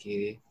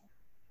whiskey.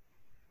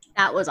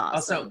 That was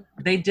awesome.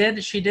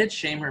 Also, she did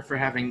shame her for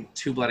having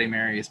 2 Bloody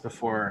Marys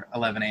before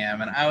 11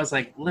 a.m. And I was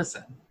like,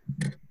 listen,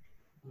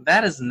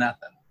 that is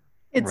nothing.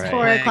 It's Right. 4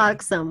 Like,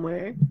 o'clock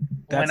somewhere.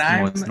 That's when the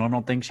I'm most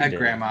normal thing she a did.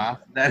 grandma,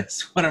 that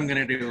is what I'm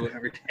going to do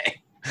every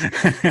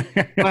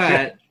day.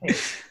 But,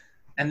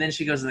 and then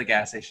she goes to the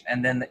gas station,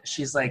 and then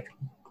she's like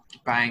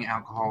buying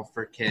alcohol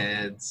for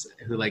kids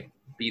who like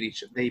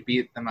they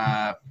beat them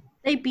up.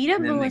 They beat up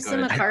And then they Melissa go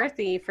to-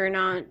 McCarthy for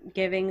not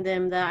giving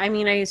them the. I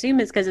mean, I assume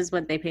it's because it's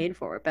what they paid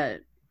for, but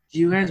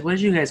What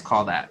did you guys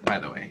call that, by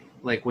the way?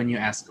 Like when you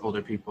ask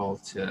older people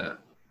to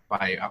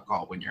buy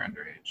alcohol when you're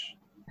underage?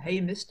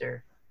 Hey,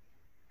 mister.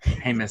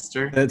 Hey,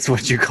 mister. That's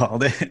what you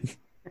called it.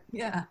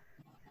 Yeah.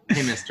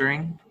 Hey,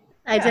 mistering.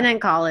 I Yeah. didn't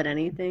call it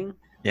anything.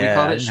 Yeah, We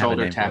called I it didn't have a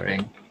shoulder name for it.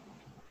 tapping.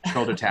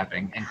 Shoulder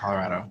tapping in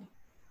Colorado.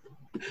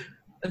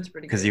 That's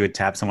pretty good. Because you would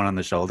tap someone on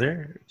the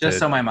shoulder. Just to-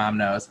 so my mom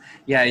knows.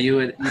 Yeah,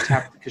 you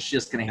tap, because she's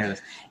just going to hear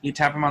this. You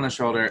tap him on the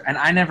shoulder, and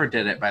I never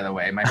did it, by the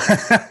way.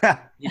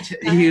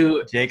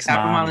 You Jake's tap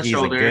him on mom, the he's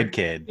shoulder. a good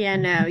kid. Yeah,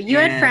 no. You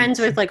had And- friends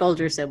with like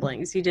older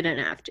siblings. You didn't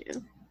have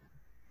to.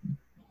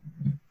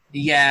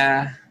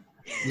 Yeah,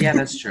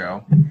 that's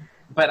true.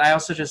 But I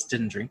also just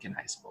didn't drink in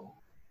high school.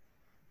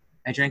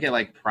 I drank at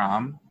like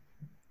prom,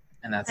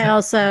 and that's it.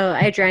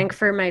 I drank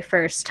for my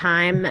first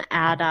time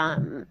at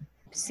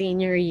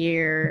senior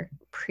year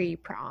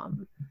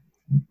pre-prom.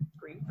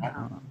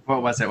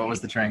 What was it? What was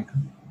the drink?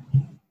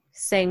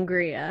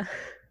 Sangria.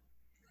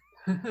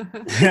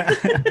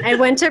 I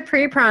went to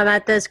pre-prom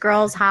at this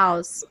girl's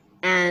house,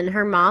 and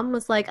her mom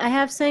was like, I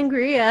have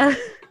sangria.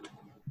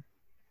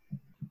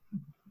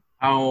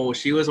 Oh,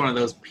 she was one of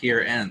those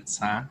peer ents,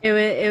 huh? It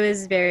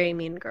was very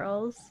Mean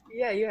Girls.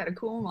 Yeah, you had a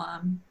cool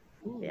mom.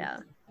 Yeah.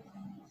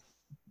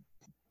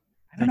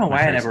 I don't know My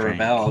why I first never drink.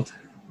 rebelled.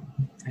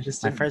 I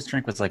just My didn't. first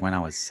drink was like when I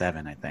was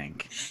 7, I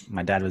think.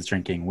 My dad was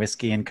drinking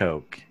whiskey and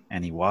Coke,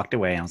 and he walked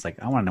away, and I was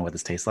like, I want to know what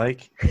this tastes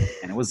like.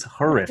 And it was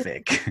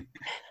horrific.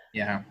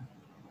 Yeah.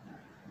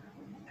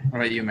 What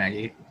about you,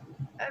 Maggie?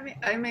 I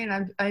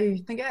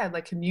think I had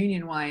like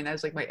communion wine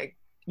as like my,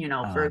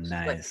 Oh, first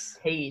nice.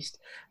 like taste.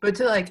 But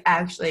to like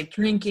actually like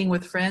drinking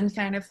with friends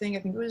kind of thing, I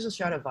think it was a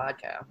shot of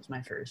vodka was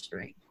my first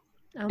drink.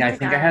 Oh Yeah, my I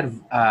think God. I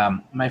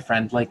had my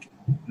friend like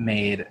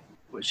made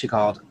what she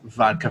called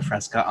vodka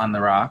fresca on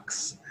the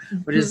rocks,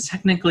 which is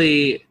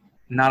technically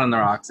not on the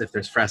rocks if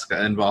there's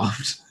fresca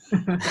involved.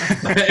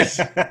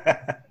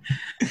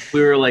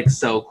 We were like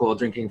so cool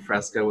drinking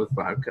fresca with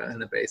vodka in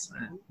the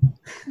basement.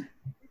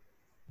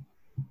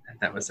 And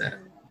that was it.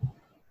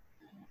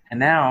 And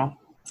now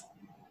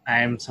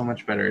I'm so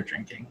much better at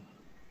drinking.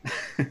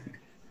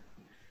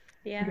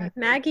 Yeah.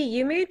 Maggie,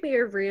 you made me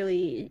a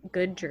really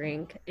good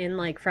drink in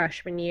like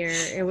freshman year.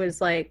 It was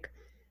like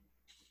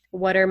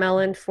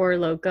watermelon Four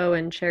Loko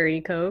and cherry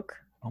Coke.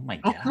 Oh my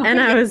God. And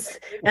I was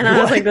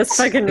like, this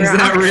fucking Is that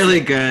rocks. really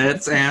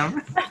good,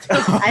 Sam?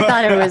 I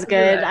thought it was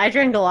good. I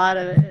drank a lot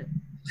of it.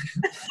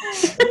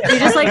 You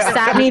just like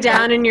sat me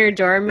down in your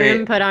dorm room,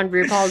 Wait. put on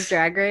RuPaul's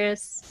Drag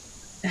Race.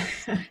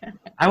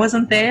 I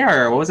wasn't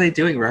there. What was I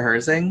doing?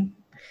 Rehearsing?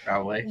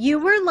 Probably. You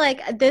were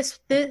like this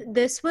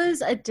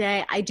was a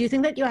day. I do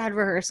think that you had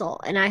rehearsal,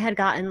 and I had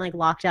gotten like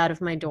locked out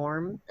of my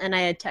dorm, and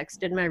I had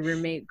texted my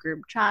roommate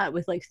group chat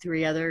with like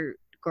 3 other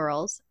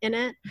girls in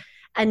it,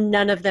 and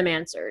none of them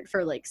answered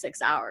for like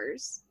 6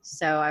 hours.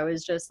 So I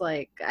was just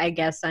like, I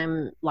guess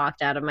I'm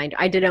locked out of my.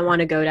 I didn't want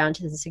to go down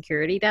to the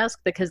security desk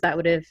because that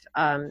would have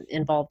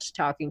involved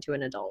talking to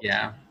an adult.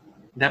 Yeah.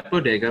 That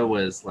bodega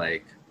was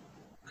like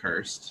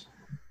cursed.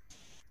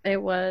 It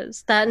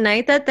was that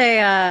night that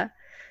they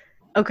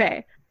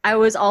okay. I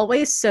was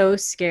always so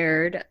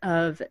scared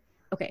of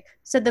Okay,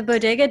 so the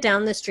bodega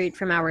down the street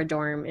from our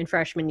dorm in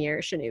freshman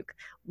year, Chinook,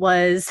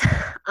 was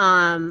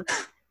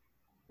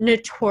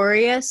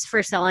notorious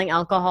for selling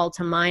alcohol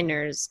to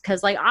minors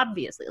because, like,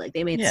 obviously, like,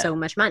 they made so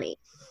much money.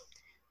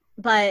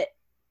 But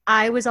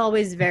I was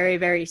always very,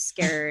 very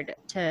scared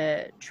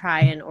to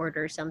try and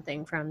order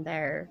something from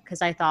there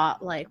because I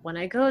thought, like, when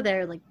I go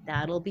there, like,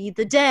 that'll be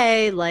the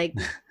day. Like,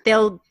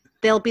 they'll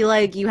be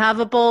like, you have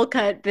a bowl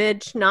cut,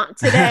 bitch, not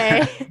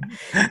today.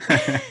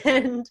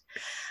 And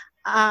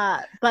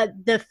but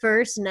the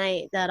first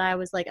night that I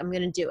was like, I'm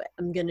gonna do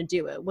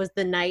it was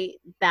the night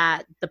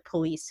that the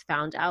police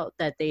found out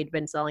that they'd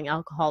been selling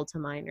alcohol to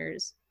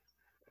minors.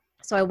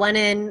 So I went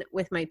in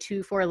with my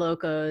 2 Four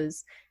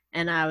Locos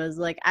and I was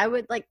like, I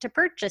would like to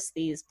purchase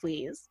these,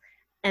 please.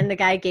 And the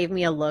guy gave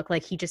me a look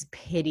like he just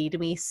pitied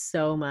me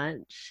so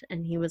much,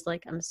 and he was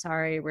like, I'm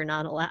sorry, we're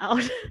not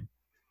allowed.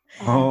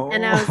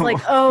 And I was like,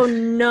 oh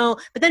no.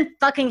 But then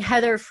fucking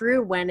Heather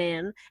Frew went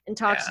in and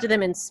talked to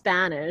them in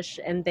Spanish,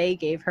 and they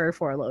gave her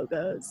 4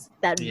 Logos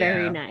that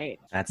very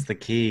night. That's the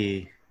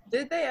key.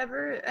 Did they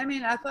ever? I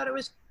mean, I thought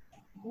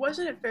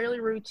wasn't it fairly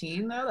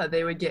routine though that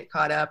they would get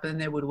caught up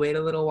and they would wait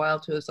a little while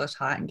till it's less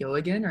hot and go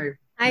again? Or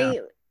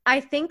no? I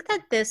think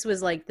that this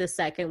was like the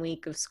second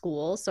week of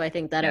school, so I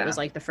think that it was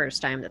like the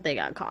first time that they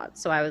got caught.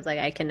 So I was like,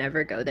 I can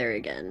never go there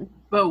again.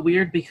 But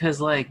weird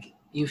because like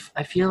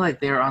I feel like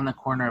they were on the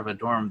corner of a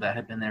dorm that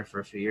had been there for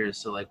a few years.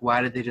 So like,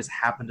 why did they just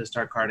happen to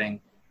start carding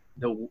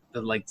the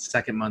like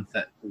second month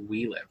that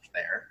we lived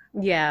there?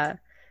 Yeah.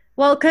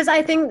 Well, because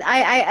I think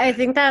I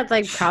think that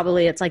like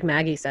probably it's like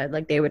Maggie said,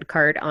 like they would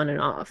card on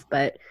and off.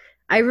 But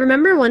I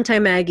remember one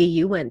time, Maggie,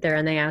 you went there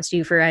and they asked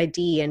you for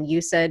ID, and you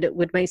said,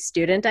 "Would my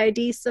student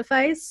ID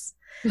suffice?"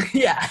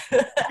 Yeah.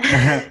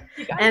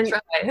 You gotta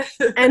try.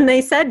 And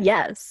they said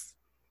yes.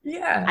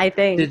 Yeah. I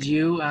think. Did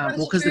you?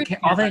 Well, because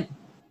all they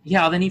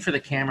need for the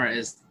camera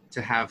is to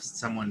have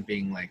someone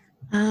being like,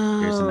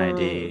 here's an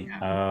ID. Yeah.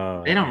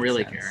 Oh, they don't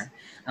really care.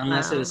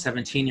 Unless it was a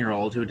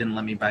 17-year-old who didn't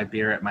let me buy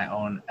beer at my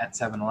own at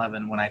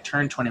 7-Eleven when I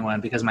turned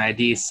 21 because my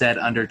ID said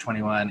under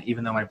 21,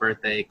 even though my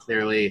birthday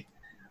clearly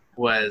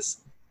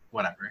was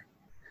whatever.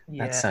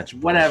 Yeah. That's such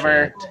bullshit.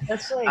 Whatever.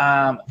 That's like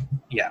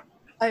yeah.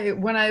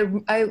 when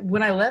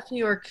I left New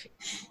York,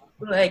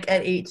 like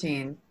at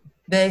 18,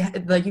 they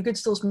like you could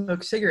still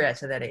smoke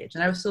cigarettes at that age,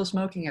 and I was still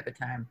smoking at the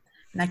time.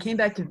 And I came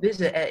back to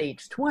visit at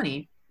age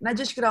 20, and I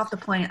just get off the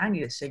plane. I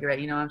need a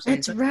cigarette, you know what I'm saying?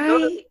 That's so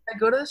right. I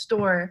go to the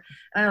store,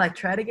 and I like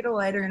try to get a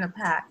lighter in a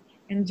pack,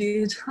 and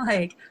dude's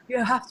like,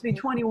 you have to be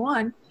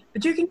 21,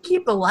 but you can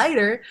keep the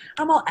lighter.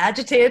 I'm all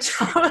agitated.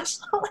 So I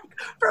was like,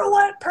 for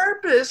what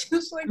purpose?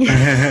 It's like,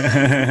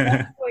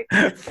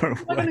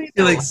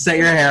 You like set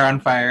your hair on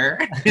fire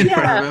in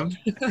front of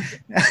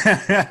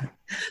him.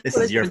 This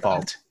is your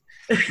fault.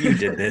 You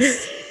did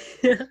this.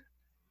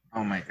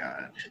 Oh my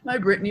god. My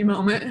Britney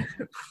moment.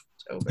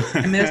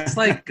 I miss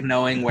like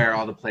knowing where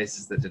all the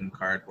places that didn't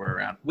card were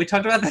around. We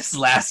talked about this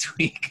last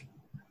week.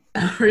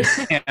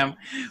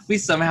 We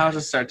somehow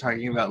just start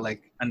talking about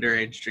like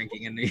underage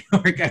drinking in New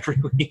York every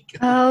week.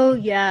 Oh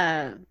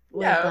yeah.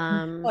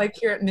 Yeah, like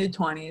here at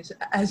mid-20s.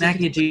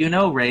 Maggie, do you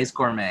know Ray's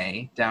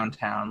Gourmet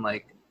downtown?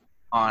 Like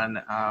on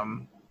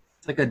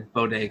it's like a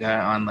bodega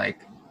on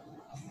like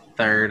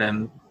 3rd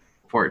and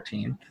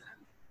 14th.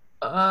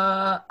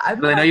 I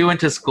know you went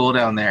to school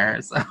down there,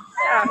 so.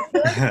 Yeah, I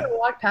feel like if I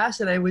walked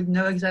past it, I would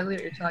know exactly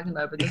what you're talking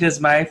about. But because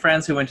my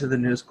friends who went to the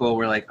new school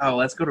were like, "Oh,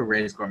 let's go to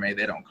Ray's Gourmet.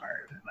 They don't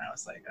card," and I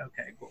was like,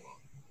 "Okay, cool.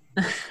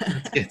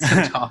 Let's get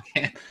some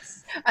talking."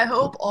 I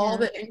hope all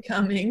the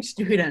incoming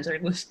students are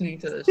listening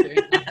to this.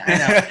 I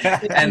know,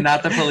 and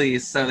not the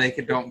police, so they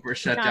don't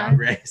shut down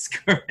Ray's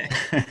Gourmet.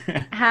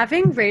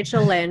 Having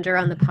Rachel Lander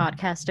on the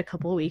podcast a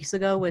couple weeks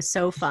ago was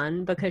so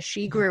fun because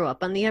she grew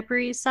up on the Upper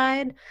East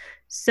Side.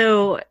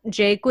 So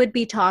Jake would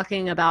be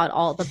talking about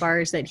all the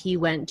bars that he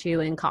went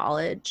to in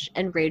college,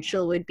 and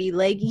Rachel would be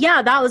like,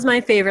 "Yeah, that was my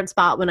favorite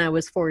spot when I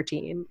was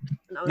 14."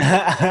 And I was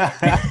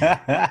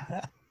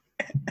like,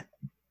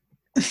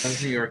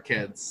 Those New York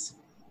kids.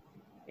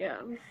 yeah.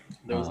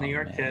 Those New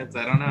York kids.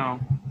 I don't know.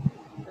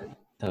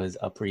 Those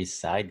Upper East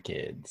Side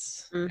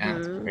kids. Mhm. Yeah,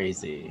 That's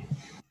crazy.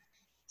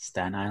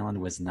 Staten Island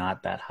was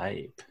not that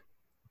hype.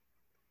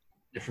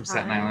 You're from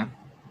Staten Island.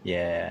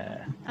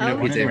 Yeah. You know Oh. Pete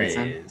Born and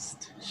Davidson?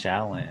 raised.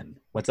 Shaolin.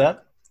 What's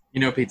up? You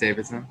know Pete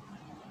Davidson?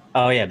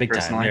 Oh yeah, big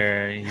Personally?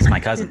 time. He's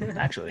my cousin,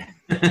 actually.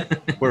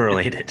 We're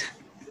related.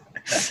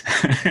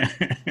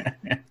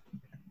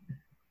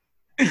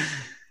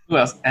 Who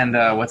else? And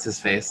what's his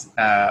face?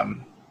 The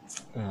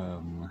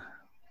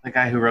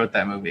guy who wrote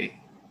that movie.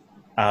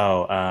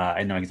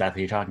 I know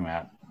exactly what you're talking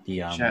about.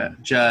 The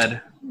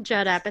Judd.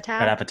 Judd Apatow.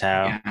 Judd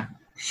Apatow. Yeah.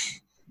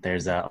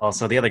 There's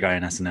also the other guy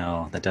on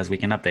SNL that does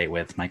Weekend Update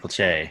with Michael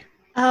Che.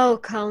 Oh,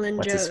 Colin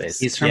What's his Jost. face?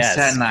 He's from Yes.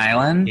 Staten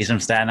Island. He's from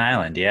Staten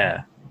Island,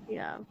 yeah.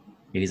 Yeah.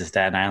 He's a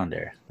Staten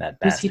Islander. That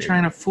Who's bastard. he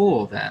trying to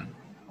fool then?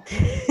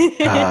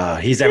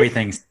 He's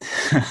everything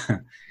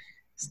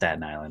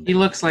Staten Island. He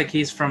looks like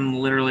he's from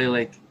literally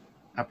like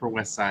Upper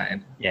West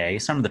Side. Yeah,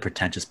 he's from the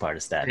pretentious part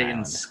of Staten Peyton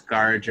Island.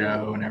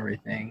 ScarJo and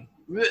everything.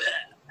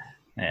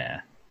 Yeah.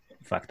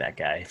 Fuck that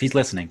guy. If he's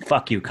listening,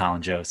 fuck you,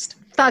 Colin Jost.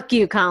 Fuck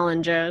you,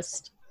 Colin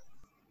Jost.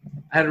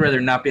 I'd rather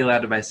not be allowed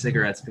to buy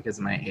cigarettes because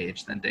of my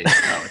age than date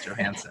Scarlett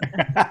Johansson.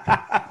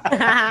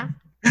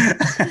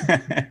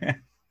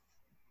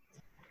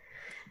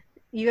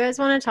 You guys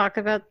want to talk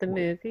about the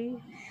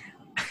movie?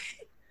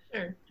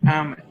 Sure.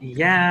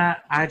 Yeah,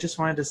 I just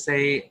wanted to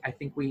say I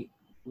think we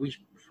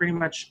pretty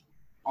much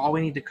all we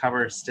need to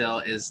cover still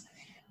is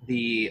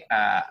the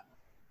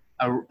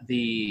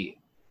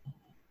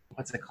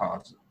what's it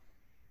called?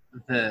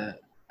 The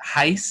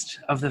heist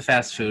of the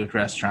fast food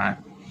restaurant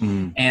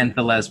and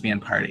the lesbian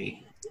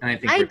party. And I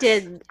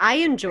think I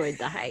enjoyed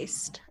the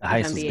heist. The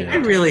heist was being good. I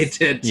really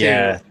did too.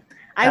 Yeah.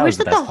 I wish was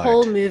that the the best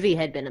whole part. movie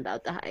had been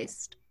about the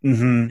heist.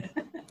 Mm-hmm.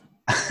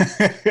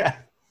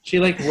 She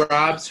like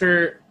robs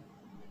her.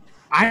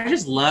 I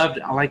just loved,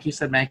 like you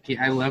said, Mackie.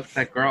 I loved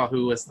that girl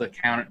who was the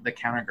counter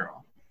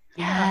girl.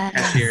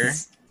 Cashier.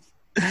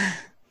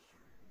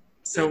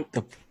 So,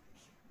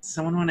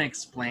 someone want to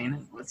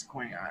explain what's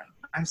going on?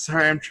 I'm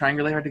sorry, I'm trying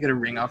really hard to get a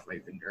ring off my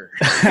finger.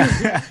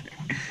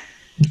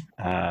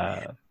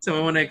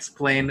 Someone want to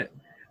explain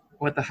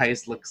what the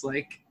heist looks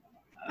like?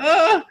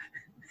 Oh,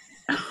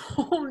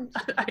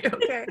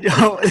 okay.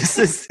 Yo, this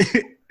is.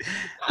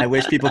 I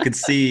wish people could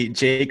see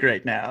Jake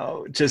right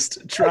now,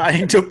 just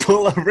trying to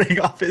pull a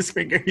ring off his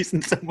finger. He's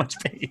in so much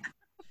pain.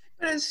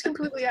 But it's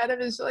completely out of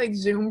his like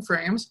Zoom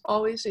frames.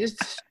 Always he's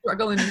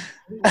struggling.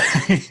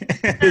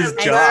 His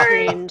I jaw.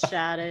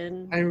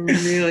 screenshotted. I'm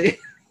really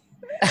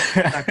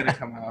not going to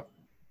come up.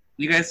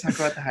 You guys talk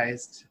about the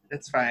heist.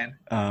 It's fine.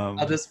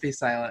 I'll just be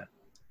silent.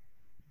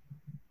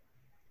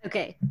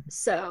 Okay,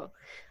 so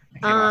I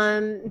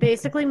came off.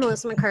 basically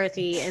Melissa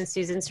McCarthy and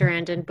Susan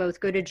Sarandon both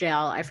go to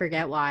jail. I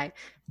forget why.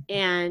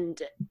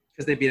 And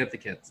Because they beat up the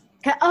kids.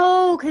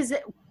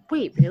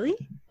 wait, really?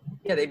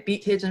 Yeah, they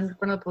beat kids in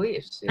front of the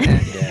police.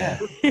 Yeah.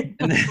 And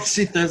then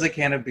she throws a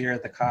can of beer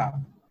at the cop.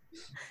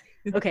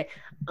 Okay.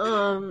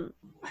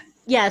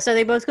 Yeah, so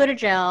they both go to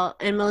jail,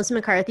 and Melissa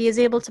McCarthy is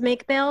able to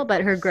make bail,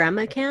 but her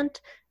grandma can't.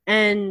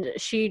 And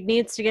she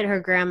needs to get her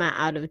grandma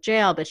out of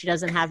jail, but she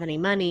doesn't have any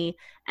money,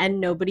 and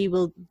nobody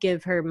will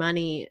give her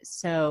money.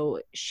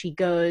 So she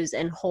goes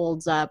and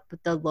holds up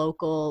the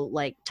local,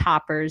 like,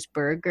 Topper's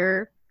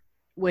Burger,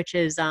 which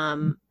is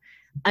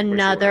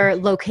another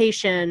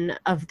location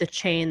of the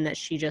chain that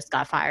she just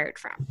got fired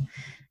from.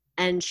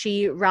 And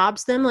she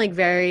robs them, like,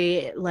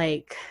 very,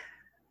 like,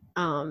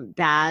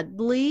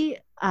 badly.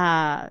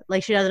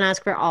 Like, she doesn't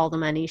ask for all the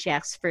money. She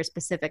asks for a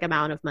specific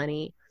amount of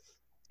money.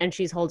 And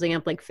she's holding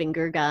up, like,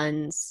 finger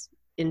guns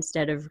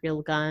instead of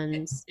real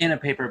guns. In a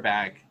paper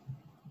bag.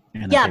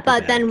 Yeah,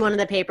 but then one of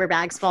the paper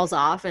bags falls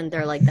off, and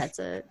they're like, that's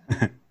a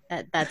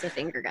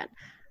finger gun.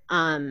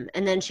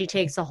 And then she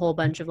takes a whole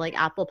bunch of, like,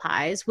 apple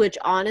pies, which,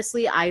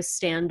 honestly, I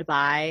stand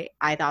by.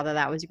 I thought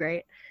that was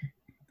great.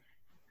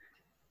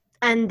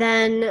 And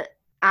then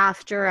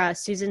after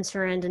Susan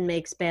Sarandon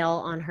makes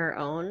bail on her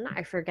own,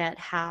 I forget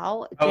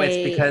how.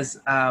 It's because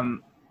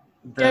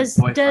the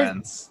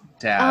boyfriend's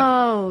dad.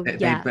 Oh,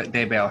 yeah.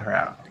 They bail her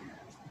out.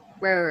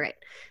 Right.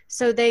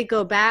 So they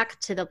go back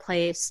to the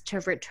place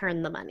to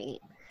return the money.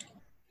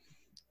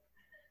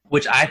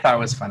 Which I thought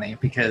was funny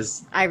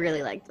because I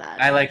really liked that.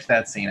 I liked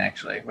that scene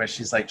actually, where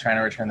she's like trying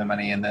to return the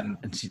money, and then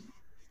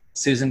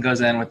Susan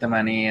goes in with the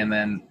money, and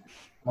then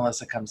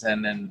Melissa comes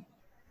in and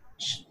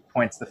she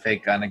points the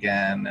fake gun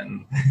again,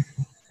 and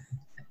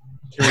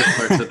she really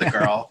flirts with the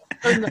girl.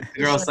 The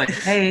girl's like,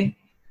 "Hey,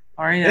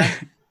 how are you?"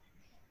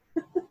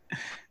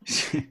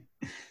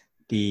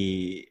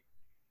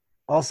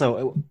 What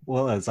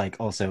was like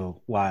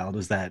also wild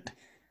was that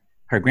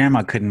her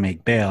grandma couldn't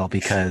make bail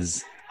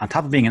because on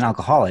top of being an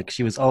alcoholic,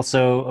 she was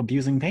also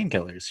abusing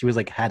painkillers. She was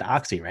like had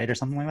Oxy, right, or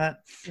something like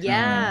that.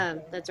 Yeah,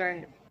 that's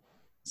right.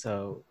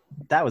 So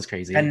that was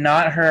crazy. And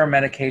not her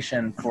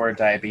medication for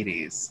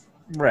diabetes.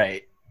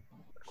 Right.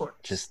 Of course.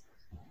 Just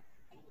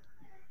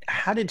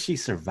how did she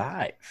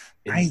survive?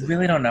 I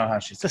really don't know how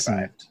she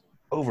survived.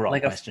 Overall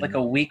like question.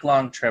 a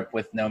week-long trip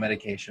with no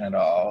medication at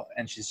all,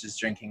 and she's just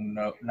drinking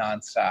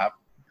nonstop.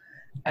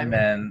 And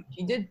then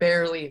she did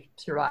barely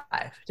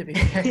survive, to be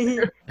fair.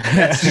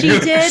 She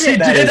did. She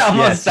did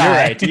almost die. You're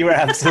right. You were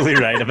absolutely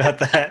right about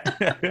that.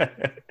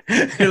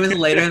 It was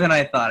later than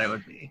I thought it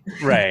would be.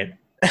 Right.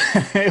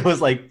 It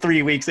was like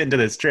 3 weeks into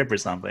this trip or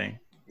something.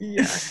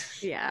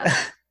 Yeah.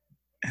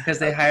 Because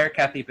they hire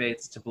Kathy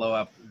Bates to blow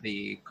up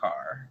the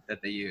car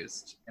that they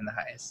used in the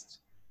heist.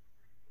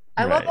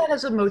 I love that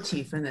as a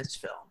motif in this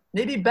film.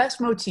 Maybe best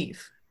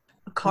motif.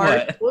 Car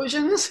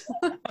explosions,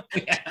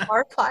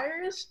 car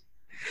fires.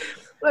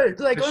 But,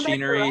 like,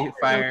 machinery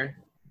fire.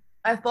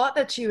 I thought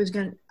that she was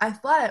I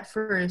thought at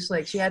first,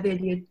 like, she had the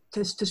idea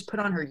to just put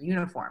on her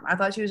uniform. I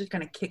thought she was just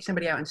gonna kick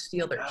somebody out and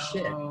steal their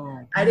shit.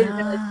 I didn't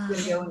realize she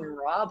was gonna go and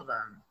rob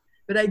them.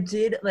 But I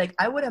did, like,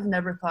 I would have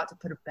never thought to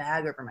put a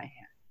bag over my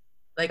hand.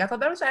 Like, I thought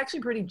that was actually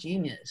pretty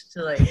genius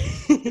to, like,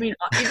 I mean,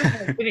 even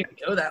if it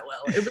didn't go that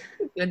well, it was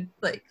good,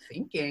 like,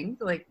 thinking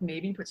to, like,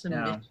 maybe put some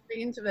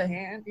mystery into the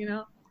hand, you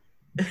know?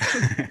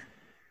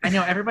 I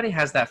know everybody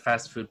has that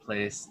fast food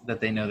place that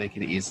they know they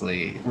could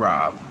easily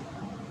rob.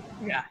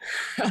 Yeah.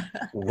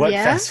 What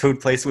Yeah? fast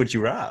food place would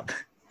you rob?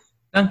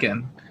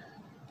 Duncan.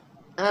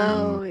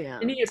 Oh yeah.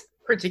 Any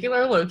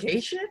particular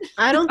location?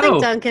 I don't think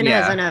Oh, Duncan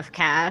has yeah. enough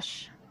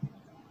cash.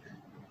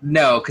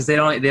 No, because they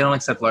don't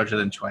accept larger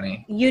than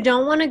 20. You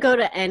don't want to go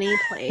to any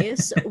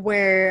place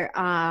where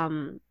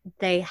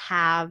they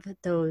have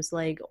those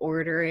like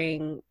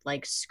ordering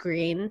like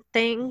screen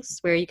things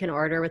where you can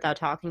order without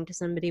talking to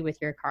somebody with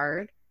your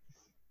card,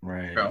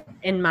 Right. Bro,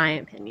 in my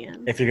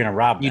opinion. If you're gonna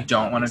rob you them,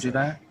 don't want to do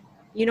obviously. that?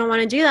 You don't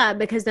want to do that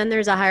because then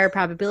there's a higher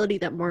probability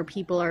that more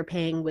people are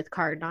paying with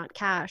card, not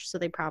cash. So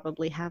they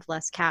probably have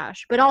less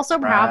cash. But also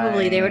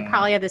probably they would Right.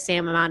 probably have the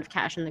same amount of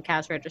cash in the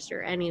cash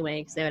register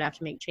anyway because they would have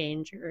to make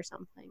change or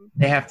something.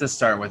 They have to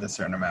start with a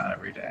certain amount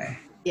every day.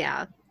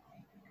 Yeah.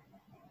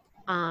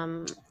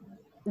 The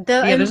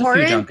Yeah, there's a few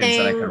important Duncans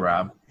that I could thing,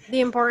 rob.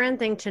 the important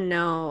thing to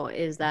know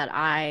is that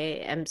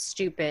I am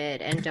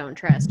stupid and don't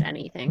trust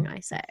anything I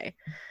say.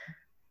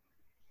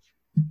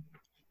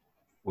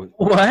 What?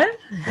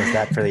 Was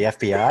that for the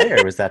FBI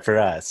or was that for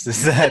us?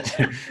 Is that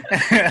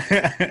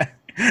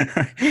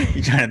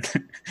you trying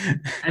to?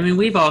 I mean,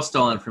 we've all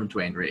stolen from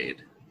Dwayne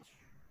Reed.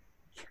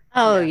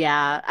 Oh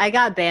yeah, I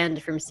got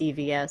banned from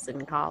CVS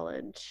in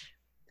college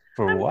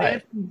For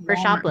what? for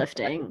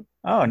shoplifting.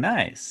 Oh,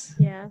 nice.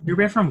 Yeah. You're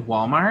banned from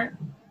Walmart?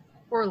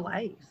 For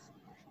life.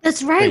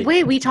 That's right. Wait.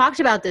 Wait, we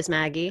talked about this,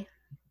 Maggie.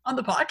 On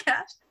the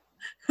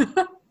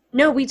podcast?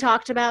 No, we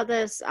talked about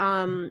this.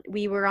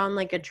 We were on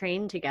like a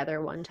train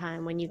together one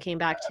time when you came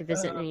back to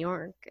visit New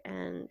York,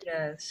 and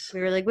Yes.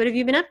 we were like, "What have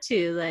you been up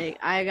to?" Like,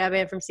 I got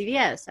banned from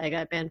CVS. I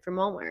got banned from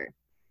Walmart.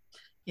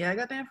 Yeah, I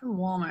got banned from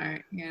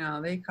Walmart. You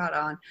know, they caught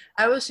on.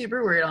 I was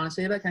super worried,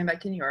 honestly, about coming back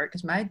to New York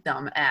because my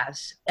dumb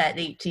ass at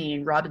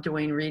 18 robbed a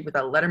Dwayne Reed with a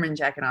Letterman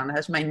jacket on that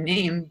has my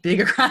name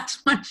big across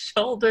my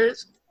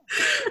shoulders.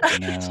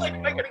 It's like,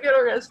 am I going to get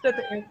arrested at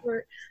the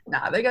airport?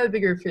 Nah, they got a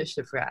bigger fish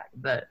to fry,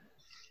 but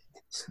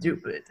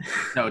stupid.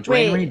 No,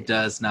 Dwayne Wait. Reed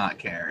does not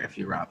care if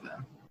you rob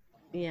them.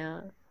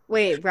 Yeah.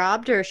 Wait,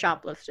 robbed or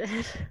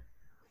shoplifted?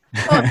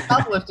 Oh,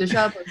 shoplifted.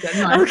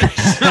 No, Okay.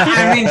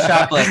 I mean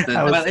shoplifted,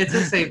 I was- but it's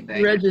the same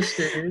thing.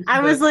 registered.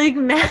 I was like, I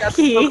got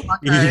Maggie. the Pokemon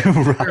card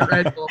You for robbed.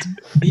 Red Bull.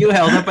 You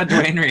held up a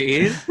Dwayne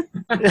Reed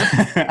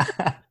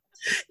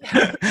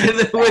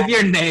with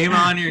your name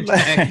on your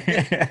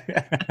jacket.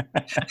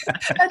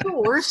 That's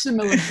worse than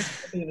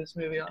Melissa in this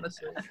movie,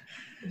 honestly.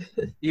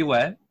 You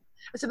what?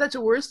 I said that's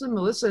worse than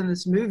Melissa in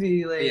this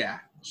movie. Like, Yeah.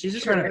 She's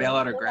just trying to bail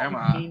out her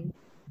grandma.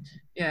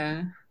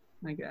 Yeah.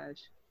 My gosh.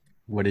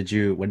 What did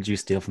you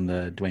steal from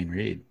the Dwayne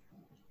Reed?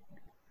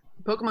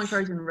 Pokemon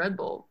cards in Red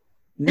Bull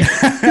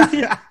Mask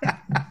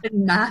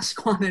in mass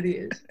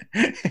quantities.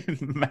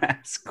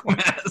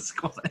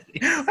 Quality.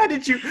 How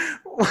did you?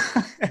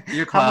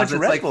 Your How much closet's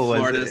Red like Bull was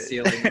floor to it?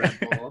 ceiling Red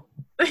Bull.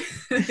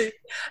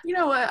 You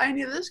know what? I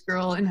knew this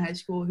girl in high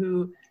school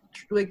who,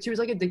 like, she was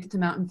like addicted to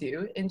Mountain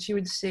Dew, and she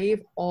would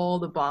save all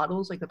the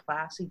bottles, like the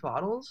plastic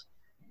bottles.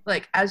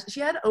 Like, as she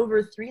had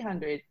over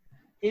 300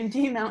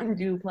 empty Mountain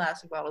Dew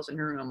plastic bottles in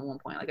her room at one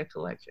point, like a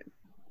collection.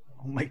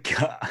 Oh my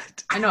god,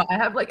 I know. I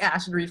have like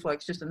acid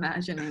reflux just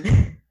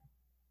imagining.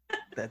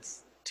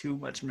 that's too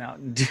much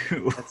Mountain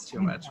Dew. That's too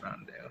much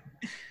Mountain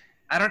Dew.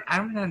 I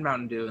haven't had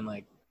Mountain Dew in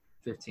like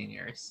 15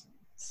 years.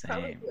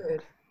 Probably Same.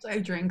 good. It's like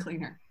a drain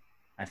cleaner.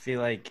 I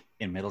feel like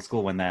in middle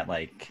school when that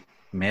like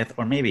myth,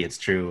 or maybe it's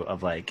true,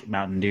 of like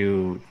Mountain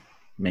Dew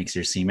makes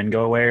your semen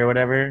go away or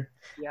whatever.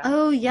 Yeah.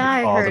 Oh yeah,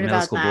 I all heard the middle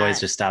about school that. boys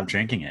just stopped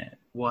drinking it.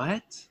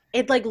 What?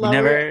 It like lowered.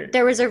 never-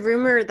 There was a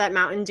rumor that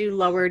Mountain Dew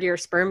lowered your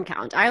sperm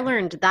count. I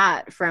learned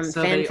that from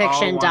So they all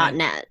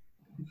fanfiction.net.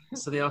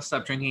 So they all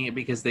stopped drinking it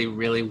because they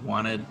really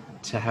wanted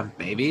to have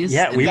babies?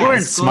 Yeah, in we high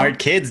weren't school? smart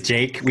kids,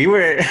 Jake. We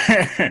were.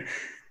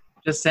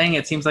 Just saying,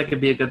 it seems like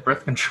it'd be a good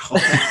birth control.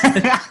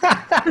 Yeah,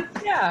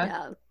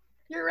 Yeah.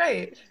 you're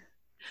right.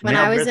 When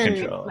Male I was birth in-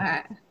 control.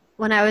 Matt.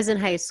 When I was in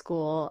high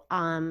school,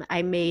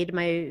 I made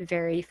my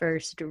very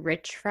first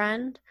rich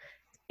friend,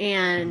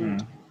 and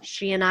Mhm.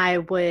 she and I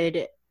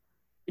would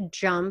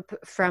jump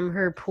from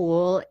her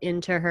pool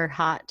into her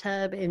hot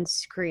tub and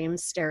scream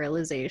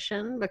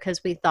sterilization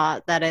because we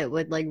thought that it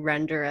would like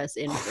render us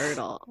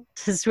infertile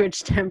to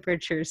switch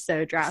temperatures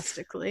so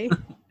drastically. Oh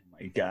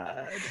my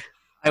god.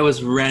 I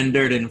was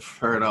rendered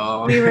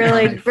infertile. We were on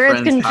my like, birth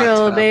friend's hot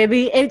control, tub.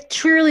 baby. It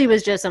truly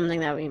was just something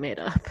that we made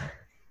up.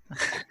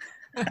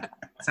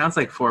 Sounds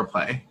like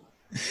foreplay.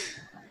 We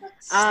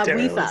fucked.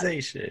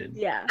 Sterilization.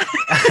 Yeah.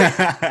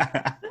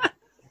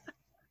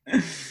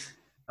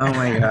 Oh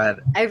my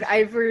god.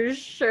 I for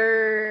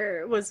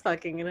sure was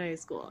fucking in high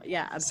school.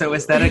 Yeah. So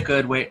is that a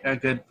good way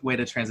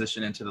to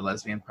transition into the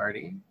lesbian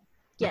party?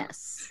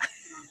 Yes.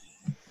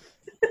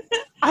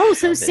 Oh,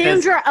 so Love it.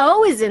 Sandra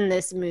Oh is in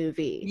this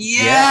movie.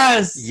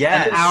 Yes.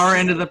 Yes. An hour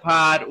into the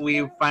pod,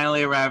 we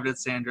finally arrived at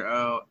Sandra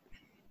Oh. I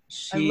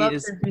She love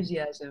is her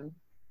enthusiasm.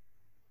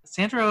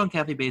 Sandra Oh and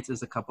Kathy Bates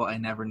is a couple I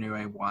never knew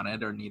I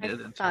wanted or I needed.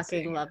 until fucking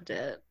seeing it. loved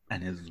it.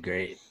 And it was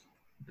great.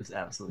 It was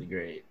absolutely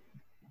great.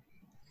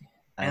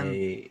 And-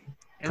 I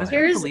It was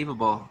Here's-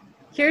 unbelievable.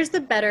 Here's the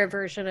better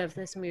version of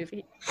this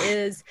movie: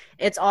 is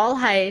it's all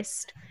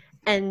heist,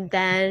 And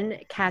then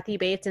Kathy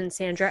Bates and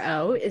Sandra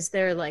Oh is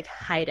their like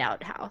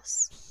hideout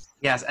house.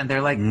 Yes, and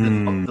they're like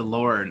Mm. the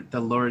lords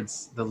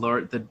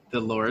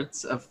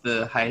of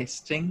the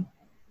heisting,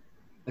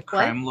 the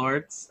crime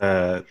lords.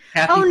 The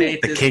Kathy Oh,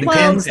 Bates is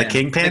kingpins, the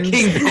kingpin.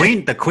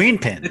 kingpins, the queen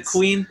pins. The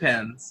queen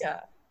pins. Yeah.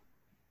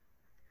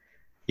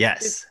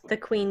 Yes, The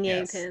Queen Ye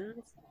Yes.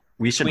 pins.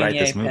 we should Queen write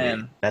this Ye movie.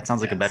 Pin. That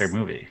sounds like a Yes. better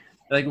movie.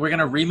 Like we're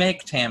gonna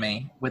remake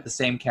Tammy with the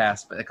same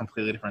cast but a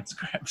completely different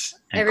script.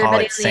 And call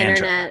Everybody it on the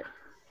Sandra. internet.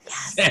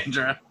 Yes.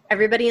 Sandra.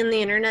 Everybody on the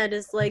internet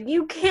is like,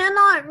 you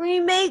cannot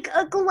remake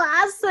a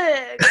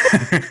classic.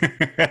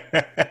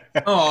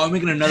 Oh, I'm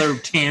making another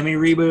Tammy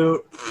reboot.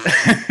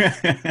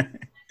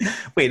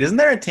 Wait, isn't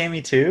there a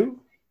Tammy too?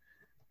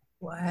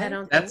 What? I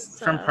don't That's think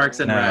so. from Parks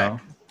and No. Rec.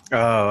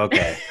 Oh,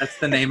 okay. That's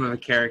the name of a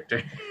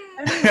character.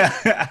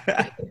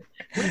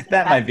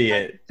 That might be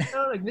it.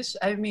 So, like this,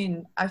 I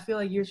mean, I feel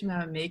like years from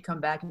now it may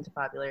come back into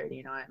popularity.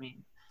 You know what I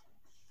mean?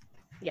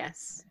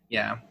 Yes.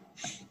 Yeah.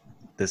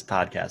 This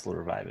podcast will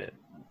revive it.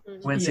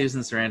 When Yeah.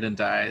 Susan Sarandon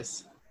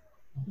dies.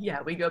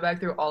 Yeah, we go back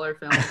through all our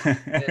films.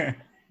 Her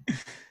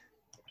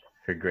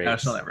great. No,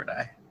 she'll never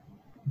die.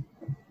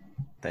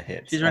 The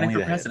hits. She's running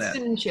Only for the hits. president.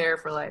 Sit in chair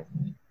for life.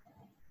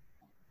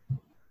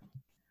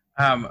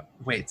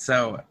 Wait,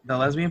 so the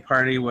lesbian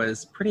party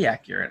was pretty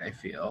accurate, I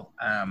feel.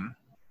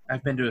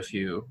 I've been to a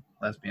few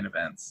lesbian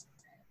events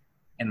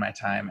in my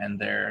time,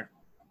 and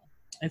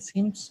it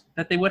seems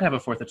that they would have a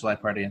 4th of July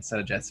party instead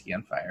of jet ski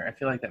on fire. I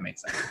feel like that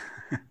makes sense.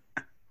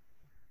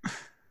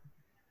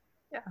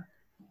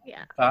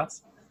 Yeah.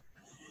 Thoughts?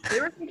 They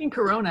were drinking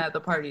Corona at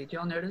the party. Did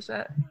y'all notice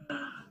that?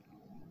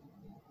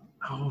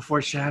 Oh,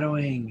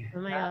 foreshadowing. Oh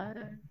my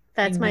god.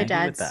 That's my Maggie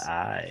with dad's the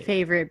eye.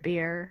 favorite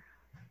beer.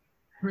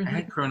 I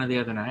had Corona the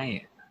other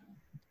night.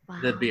 Wow.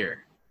 The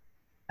beer.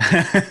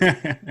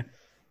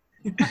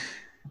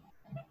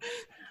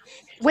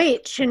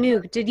 Wait,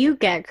 Chinook, did you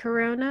get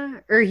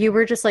corona? Or you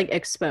were just like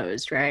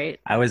exposed, right?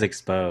 I was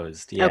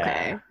exposed. Yeah.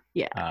 Okay.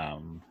 Yeah.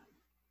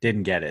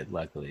 Didn't get it,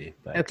 luckily.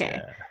 But,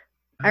 Okay.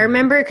 I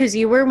remember because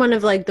you were one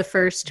of like the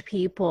first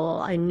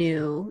people I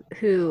knew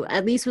who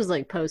at least was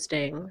like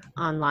posting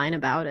online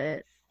about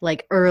it,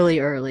 like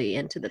early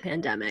into the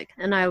pandemic.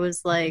 And I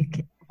was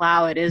like,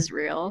 wow, it is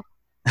real.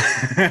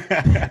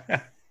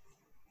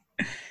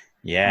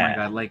 Yeah. Oh my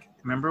god, like,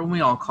 remember when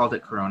we all called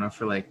it Corona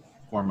for like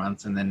 4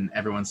 months and then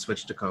everyone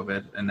switched to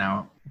COVID and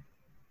now...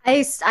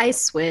 I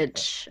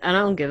switch. I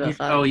don't give a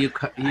fuck. You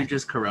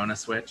just Corona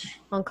switch?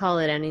 I'll call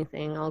it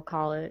anything. I'll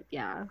call it,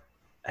 yeah.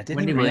 I didn't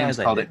Wendy realize Williams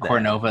I called did it that.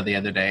 Cornova the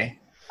other day.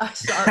 I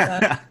saw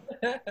that.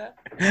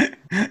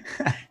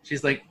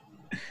 She's like,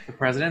 the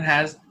president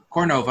has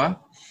Cornova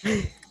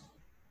and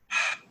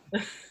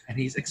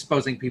he's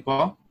exposing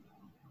people.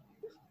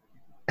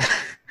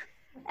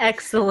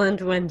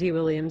 Excellent Wendy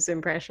Williams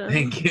impression.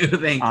 Thank you.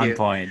 On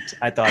point.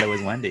 I thought it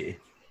was Wendy.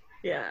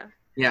 Yeah.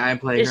 Yeah, I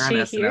played Is her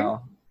on she here?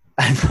 SNL.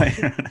 I played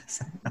her on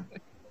SNL.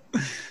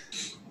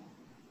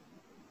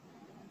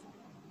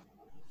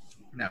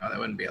 No, that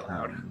wouldn't be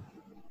allowed.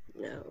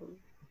 No.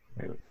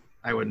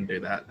 I wouldn't do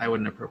that. I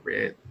wouldn't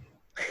appropriate.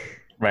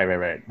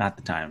 Right. Not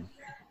the time.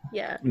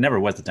 Yeah. Never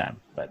was the time,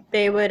 but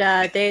They would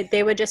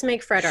they would just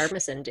make Fred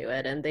Armisen do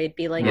it and they'd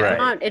be like,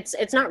 Right.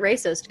 it's not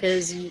racist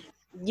because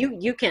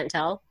you can't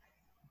tell.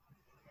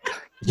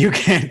 you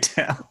can't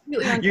tell.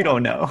 Completely You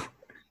don't know.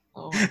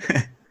 Oh,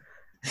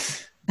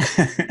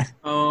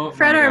 Oh,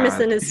 Fred my God.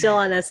 Armisen is still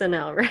on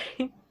SNL,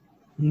 right?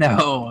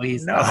 No,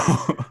 he's not.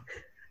 No.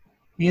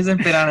 He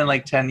hasn't been on in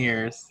like 10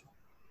 years.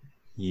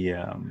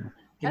 Yeah.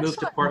 He I moved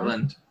saw to him.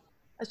 Portland.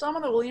 I saw him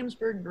on the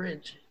Williamsburg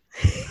Bridge.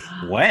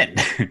 When?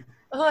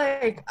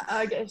 Like,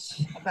 I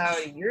guess about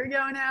a year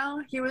ago now.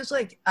 He was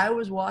like, I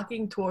was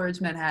walking towards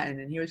Manhattan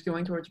and he was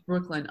going towards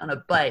Brooklyn on a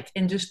bike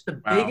and just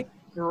the Wow. big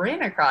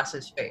grin across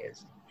his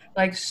face.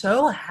 Like,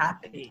 so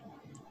happy.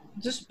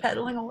 Just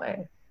pedaling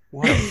away.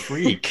 What a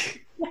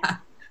freak.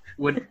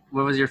 What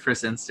was your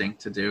first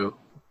instinct to do?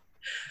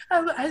 I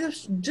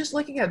was just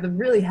looking at the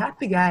really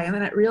happy guy and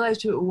then I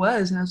realized who it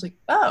was and I was like,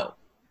 oh,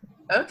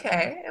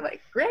 okay.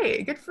 Like,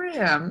 great. Good for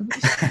him.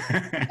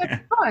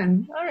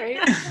 Fun. All right.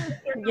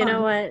 You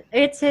know what?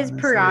 It's his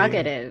Honestly.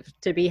 prerogative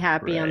to be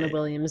happy on the Right.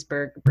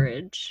 Williamsburg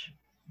Bridge.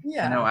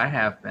 Yeah. I know I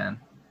have been.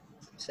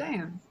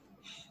 Same.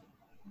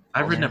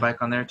 I've ridden a Yeah.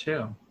 bike on there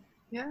too.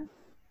 Yeah.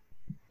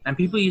 And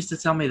people used to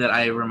tell me that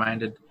I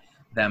reminded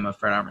them of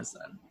Fred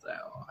Armisen. So,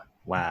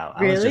 Wow.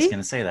 I was Really? just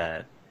going to say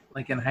that.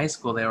 like in high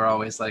school, they were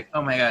always like,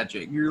 "Oh my God,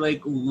 Jake, you're like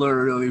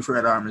literally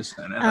Fred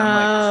Armisen," and I'm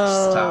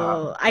like,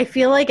 "Stop." I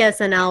feel like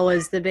SNL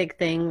was the big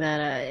thing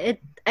that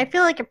I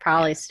feel like it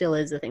probably still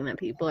is the thing that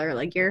people are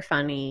like, "You're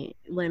funny.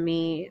 Let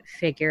me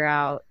figure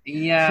out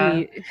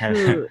Yeah,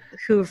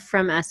 who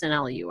from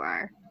SNL you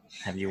are."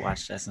 Have you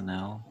watched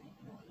SNL?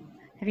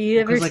 Have you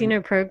ever Because, like- seen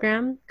a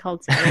program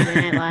called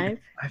Saturday Night Live?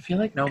 I feel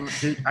like no.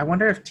 Dude, I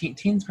wonder if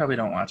teens probably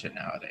don't watch it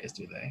nowadays,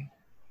 do they?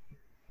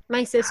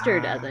 My sister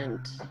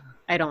doesn't.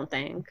 I don't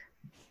think.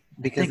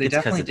 I Because think they it's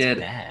 'cause definitely it's did.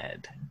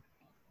 bad.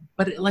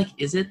 But like,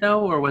 is it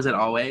though, or was it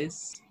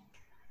always?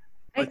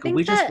 I Like think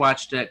we just that-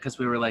 watched it because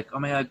we were like, oh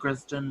my god,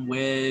 Kristen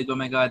Wiig, oh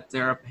my god,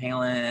 Sarah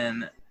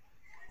Palin,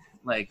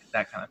 like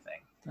that kind of thing.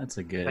 That's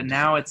a good. But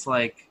now it's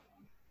like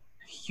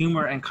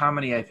humor and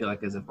comedy. I feel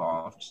like has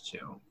evolved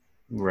too.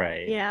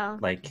 Right. Yeah.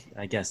 Like,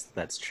 I guess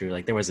that's true.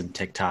 Like, there wasn't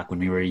TikTok when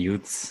we were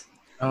youths.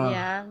 Oh,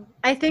 Yeah.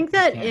 I think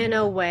that can't in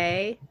a even.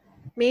 way,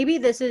 maybe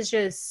this is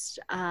just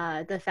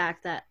the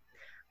fact that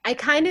I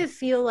kind of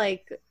feel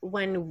like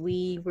when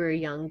we were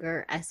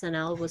younger,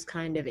 SNL was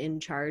kind of in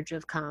charge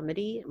of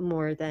comedy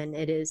more than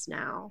it is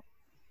now.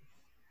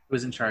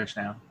 Who's in charge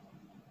now?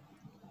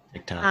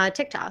 TikTok.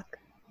 TikTok.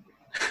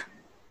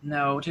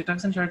 No,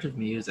 TikTok's in charge of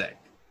music.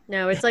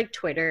 No, it's like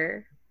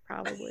Twitter,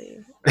 probably.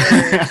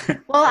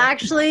 Well,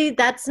 actually,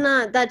 that's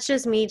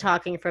just me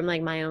talking from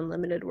like my own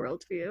limited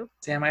worldview.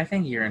 Sam, I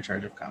think you're in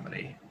charge of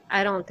comedy.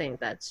 I don't think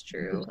that's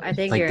true. I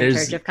think Like, you're in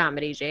there's- charge of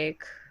comedy,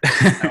 Jake.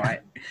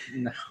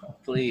 No,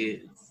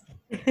 please.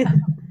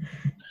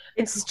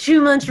 It's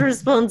too much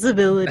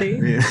responsibility.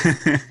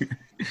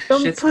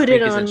 Don't Schitt's put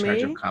Creek it is on in charge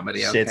me. of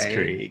comedy. Okay. Schitt's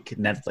Creek.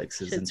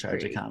 Netflix is in Schitt's charge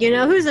Creek. of comedy. You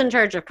know who's in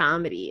charge of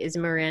comedy is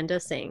Miranda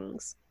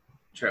Sings.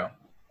 True.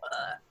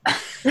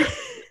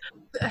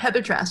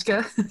 Heather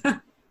Traska.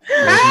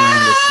 Where's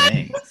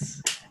Miranda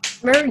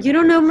Sings? You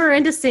don't know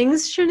Miranda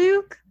Sings,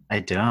 Chinook? I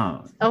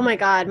don't. Oh my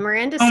God,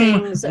 Miranda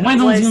Sings. Why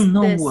don't was you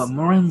know this- what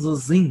Miranda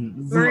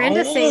sings?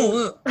 Miranda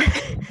Oh.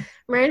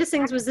 Miranda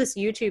Sings was this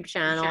YouTube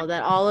channel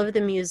that all of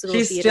the musical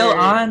She's theater still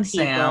on,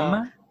 people,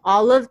 Sam.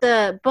 all of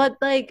the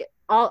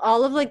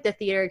all of like the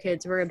theater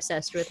kids were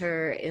obsessed with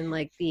her in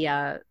like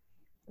the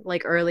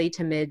like early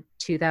to mid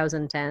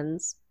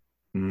 2010s.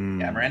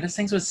 Mm. Yeah, Miranda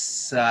Sings was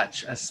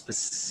such a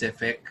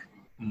specific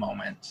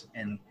moment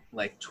in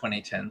like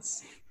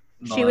 2010s.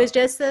 She was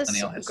just this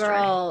millennial history.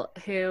 girl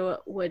who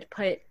would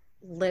put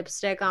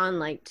lipstick on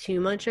like too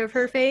much of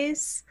her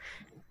face,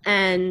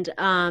 and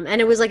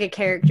it was like a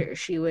character.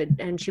 She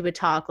would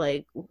talk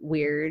like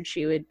weird.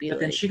 She would be But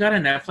then like, she got a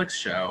Netflix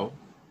show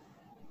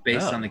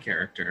based Oh. on the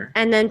character.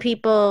 and then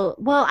people.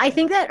 Well, I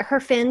think that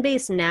her fan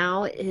base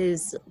now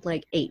is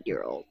like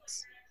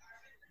 8-year-olds.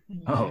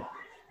 Oh.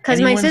 Because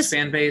my Anyone's sister,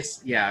 fan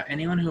base, yeah,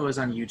 anyone who was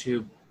on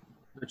YouTube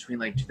between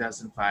like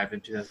 2005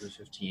 and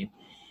 2015,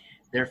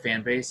 their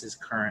fan base is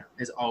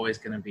always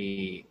going to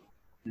be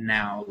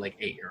now like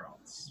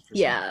 8-year-olds.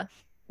 yeah,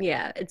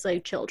 it's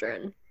like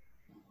children.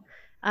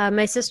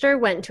 My sister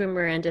went to a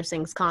Miranda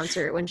Sings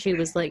concert when she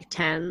was like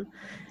 10,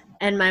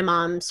 and my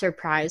mom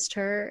surprised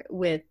her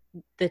with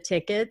the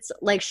tickets.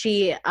 Like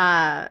she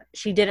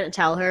didn't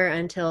tell her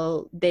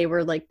until they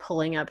were like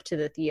pulling up to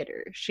the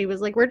theater. She was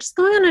like, "We're just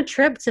going on a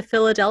trip to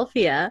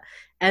Philadelphia,"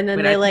 and then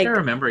Wait, they I like, think I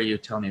remember you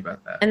telling me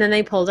about that. and then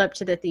they pulled up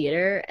to the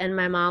theater, and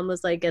my mom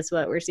was like, "Guess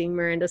what? We're seeing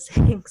Miranda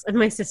Sings," and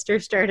my sister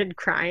started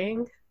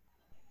crying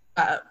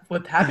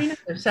With happiness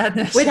or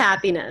sadness? with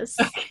happiness.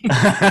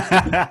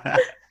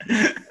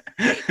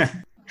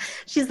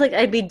 She's like,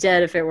 "I'd be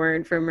dead if it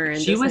weren't for Miranda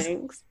She was-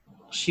 Sings."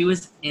 She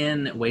was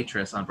in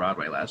Waitress on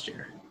Broadway last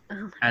year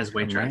Oh as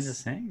Miranda Waitress.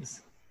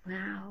 Sings.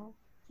 Wow.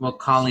 Well,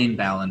 Colleen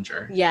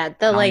Ballinger. Yeah,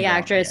 the like Calm down,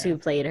 actress yeah. who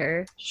played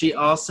her. She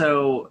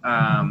also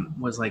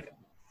was like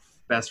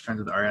best friends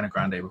with Ariana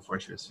Grande before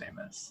she was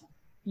famous.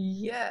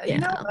 Yeah, Yeah. you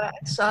know what?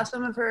 I saw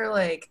some of her,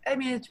 like, I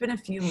mean, it's been a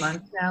few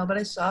months now, but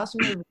I saw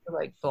some of her,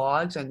 like,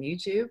 vlogs on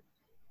YouTube,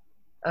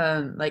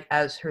 like,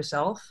 as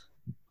herself.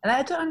 And I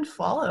had to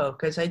unfollow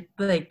because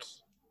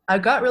I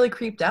got really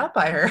creeped out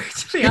by her,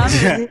 to be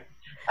honest.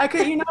 I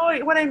could, you know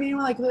what I mean?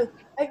 Like,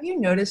 have you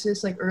noticed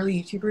this, like,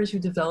 early YouTubers who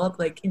develop,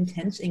 like,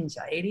 intense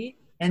anxiety?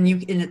 And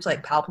it's,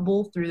 like,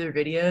 palpable through their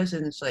videos,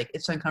 and it's, like,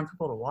 it's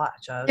uncomfortable to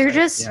watch. I was They're like,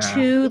 just yeah.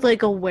 too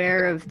like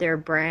aware of their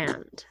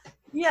brand.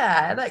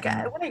 yeah, like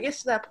when it gets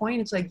to that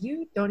point, it's like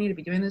you don't need to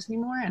be doing this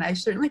anymore, and I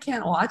certainly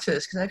can't watch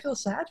this because I feel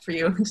sad for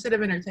you instead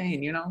of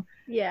entertained. You know,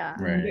 Yeah.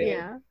 Right.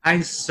 Yeah. I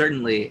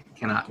certainly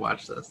cannot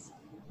watch this.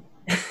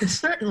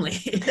 certainly.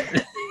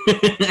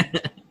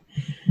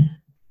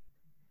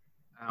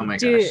 Oh my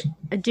gosh.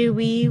 Do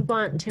we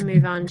want to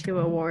move on to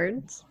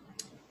awards?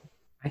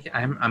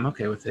 I'm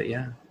okay with it,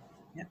 yeah.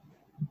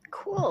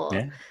 Cool.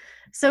 Yeah.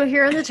 So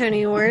here on the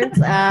Tony Awards,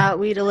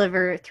 we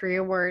deliver 3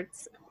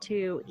 awards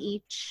to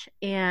each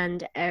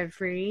and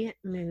every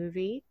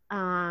movie.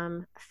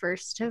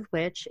 First of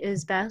which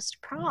is best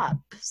prop.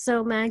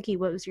 So Maggie,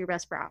 what was your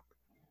best prop?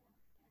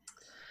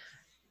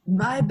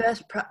 My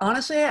best,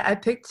 honestly, I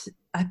picked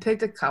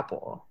a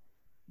couple,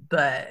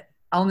 but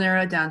I'll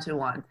narrow it down to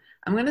one.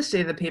 I'm gonna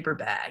say the paper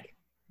bag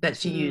that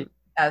she used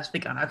as the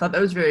gun. I thought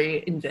that was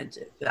very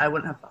inventive. I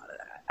wouldn't have thought of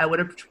that. I would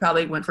have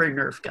probably went for a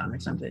Nerf gun or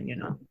something. You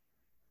know.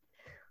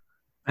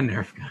 A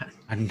Nerf gun.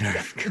 A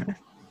Nerf gun.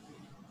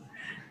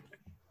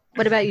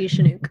 What about you,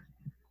 Chinook?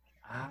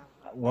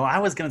 Well, I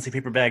was gonna say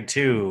paper bag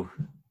too,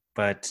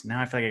 but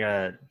now I feel like I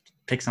gotta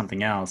pick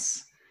something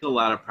else. There's a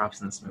lot of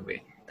props in this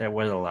movie. There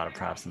was a lot of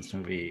props in this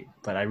movie,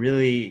 but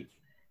the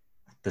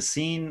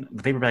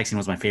paper bag scene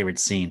was my favorite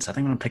scene, so I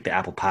think I'm gonna pick the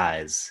apple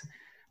pies,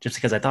 just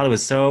because I thought it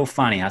was so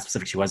funny how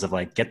specific she was of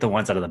like, get the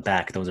ones out of the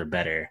back; those are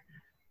better.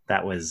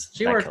 That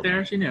She that worked killed there,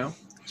 me. she knew.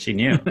 She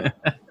knew.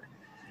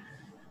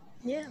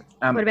 Yeah.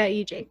 Um, What about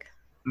you, Jake?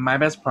 My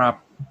best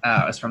prop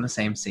is from the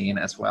same scene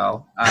as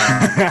well.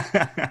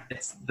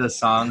 It's the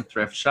song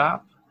 "Thrift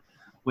Shop,"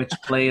 which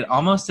played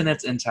almost in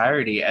its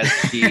entirety as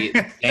she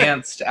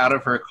danced out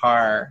of her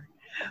car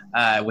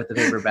with the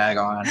paper bag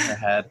on her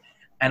head.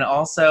 And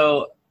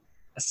also,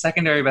 a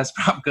secondary best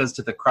prop goes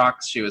to the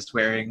Crocs she was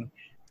wearing.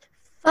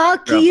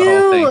 Fuck throughout the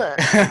whole you!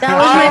 thing. That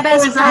was my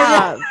best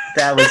prop.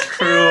 That was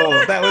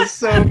cruel. That was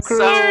so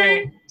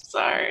cruel.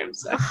 Sorry, I'm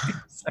sorry.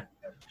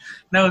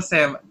 No,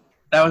 Sam,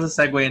 that was a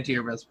segue into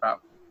your best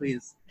prop.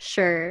 Please.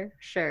 Sure.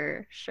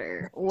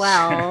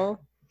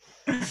 Well,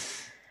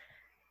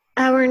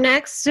 our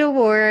next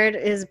award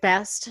is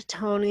Best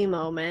Tony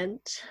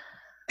Moment.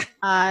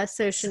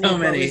 So Shanique, what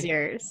many. was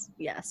yours?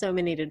 Yeah, so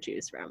many to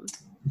choose from.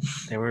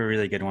 They were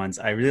really good ones.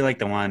 I really like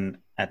the one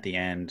at the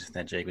end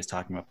that Jake was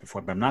talking about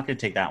before, but I'm not going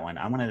to take that one.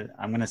 I'm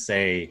gonna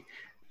say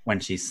when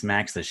she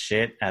smacks the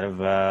shit out of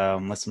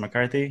Melissa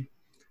McCarthy.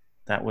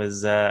 That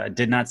was I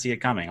did not see it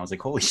coming. I was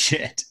like, holy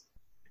shit.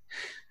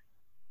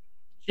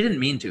 She didn't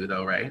mean to,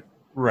 though, right?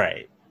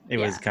 Right. It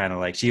was kind of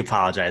like she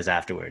apologized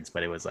afterwards,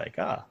 but it was like,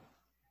 Yeah.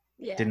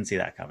 didn't see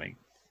that coming.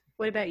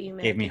 What about you,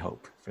 Maggie? Gave me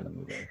hope for the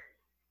movie.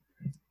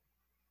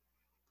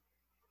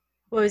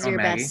 What was your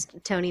Maggie? best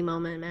Tony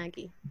moment,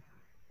 Maggie?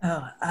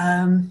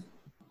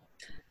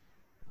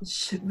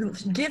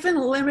 Given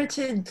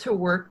limited to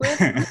work with,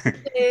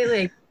 say,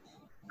 like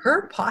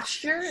her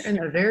posture in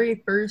the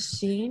very first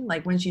scene,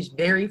 like when she's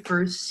very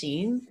first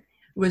seen,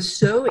 was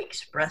so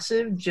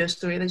expressive.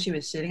 Just the way that she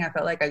was sitting, I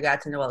felt like I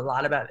got to know a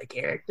lot about the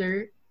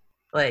character.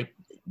 Like,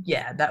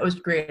 yeah, that was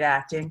great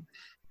acting.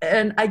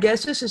 And I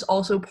guess this is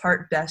also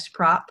part best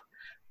prop,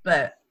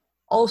 but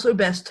also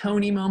best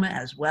Tony moment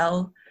as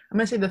well. I'm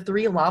gonna say the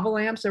 3 lava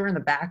lamps that were in the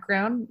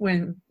background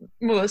when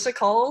Melissa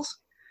calls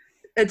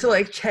and to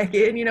like check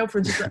in, you know, for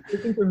just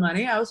looking for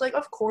money. I was like,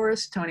 of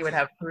course Tony would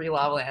have 3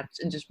 lava lamps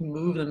and just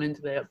move them into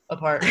the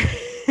apartment.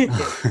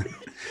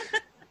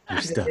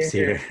 Your stuff's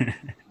here.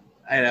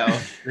 I know.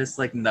 This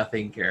like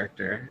nothing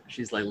character.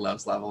 She's like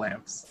loves lava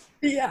lamps.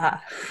 Yeah.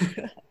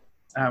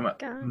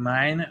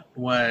 Mine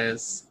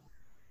was,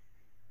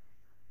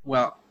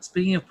 well,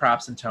 speaking of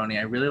props and Tony,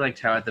 I really liked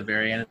how at the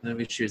very end of the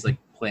movie she was like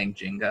playing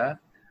Jenga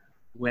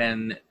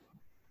when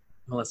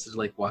Melissa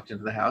like walked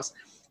into the house.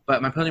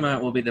 But my pony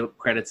moment will be the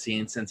credit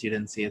scene, since you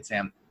didn't see it,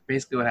 Sam.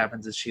 Basically what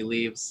happens is she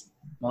leaves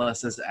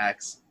Melissa's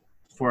ex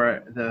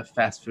for the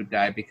fast food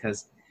guy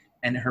because,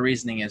 and her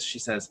reasoning is, she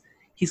says,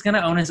 he's going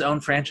to own his own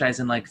franchise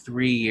in like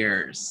 3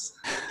 years.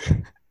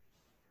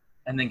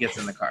 And then gets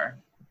in the car.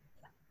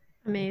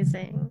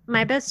 Amazing.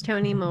 My best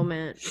Tony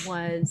moment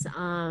was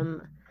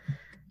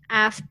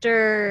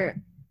after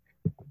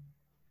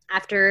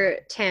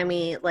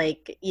Tammy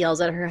like yells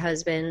at her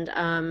husband,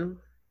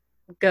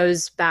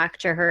 goes back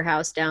to her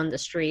house down the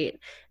street,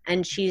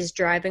 and she's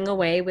driving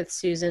away with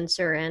Susan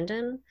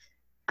Sarandon.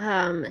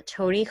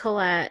 Toni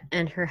Collette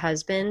and her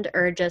husband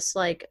are just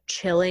like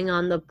chilling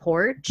on the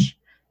porch,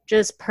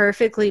 just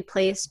perfectly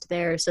placed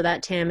there so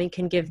that Tammy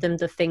can give them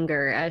the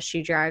finger as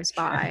she drives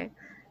by.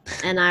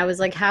 And I was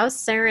like, how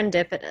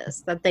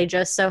serendipitous that they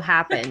just so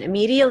happen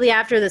immediately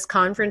after this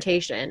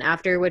confrontation,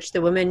 after which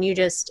the woman you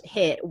just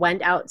hit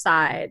went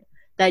outside,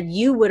 that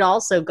you would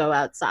also go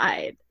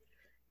outside,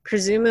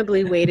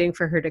 presumably waiting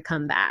for her to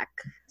come back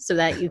so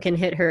that you can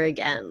hit her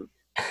again.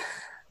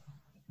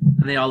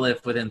 And they all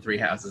live within 3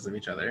 houses of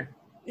each other.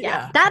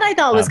 Yeah. That I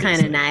thought was kind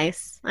Obviously. of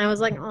nice. I was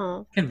like,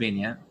 oh.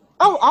 Convenient.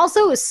 Oh,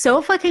 also, it was so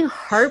fucking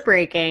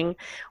heartbreaking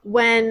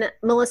when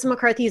Melissa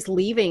McCarthy's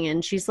leaving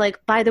and she's like,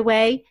 by the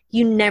way,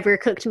 you never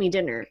cooked me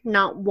dinner.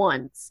 Not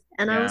once.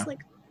 And I was Yeah. like,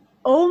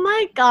 oh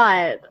my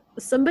God,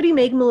 somebody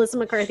make Melissa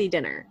McCarthy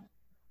dinner.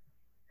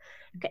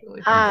 Okay.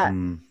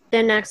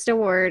 The next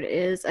award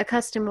is a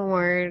custom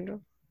award.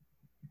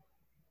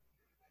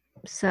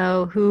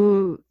 So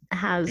who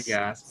has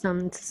Yes.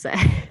 something to say?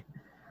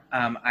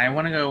 I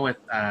want to go with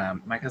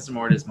my custom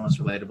award is most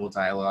relatable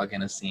dialogue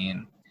in a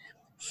scene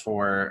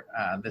for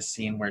this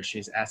scene where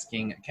she's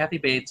asking Kathy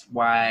Bates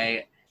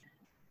why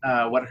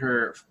what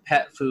her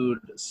pet food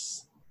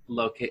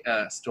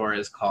store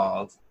is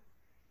called,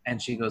 and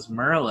she goes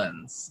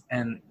Merlin's,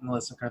 and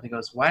Melissa McCarthy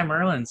goes, why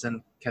Merlin's?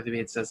 And Kathy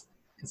Bates says,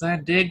 because I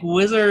dig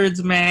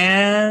wizards,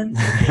 man.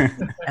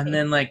 And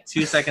then like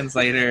 2 seconds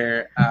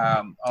later,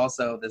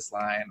 also this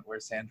line where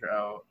Sandra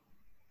Oh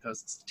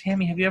goes,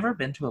 Tammy, have you ever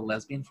been to a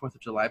lesbian 4th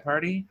of July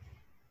party?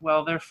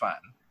 Well, they're fun.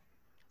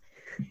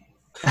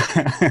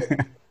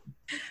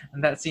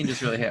 And that scene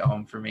just really hit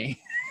home for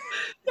me.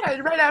 Yeah,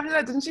 right after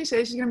that, didn't she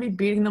say she's going to be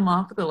beating them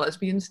off with a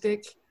lesbian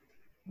stick?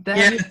 That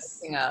is Yes.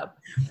 messing up.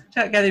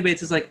 Kathy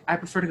Bates is like, I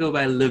prefer to go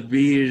by Le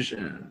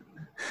Vision.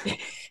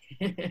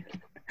 Like,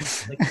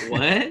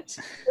 what?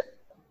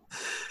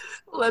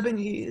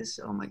 Lebanese.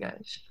 Oh my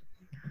gosh.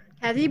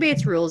 Kathy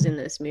Bates rules in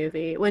this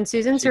movie. When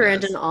Susan She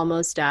Sarandon does.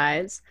 almost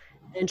dies,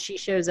 and she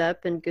shows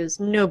up and goes,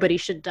 nobody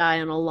should die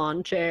on a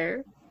lawn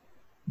chair.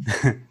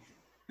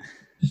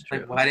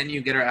 Like, why didn't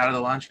you get her out of the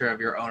lawn chair of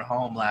your own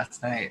home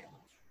last night?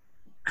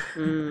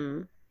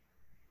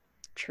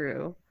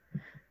 True.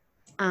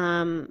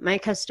 My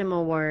custom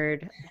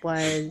award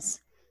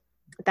was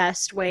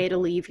best way to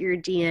leave your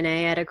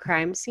DNA at a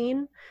crime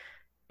scene.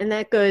 And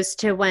that goes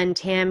to when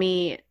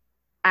Tammy,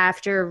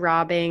 after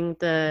robbing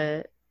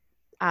the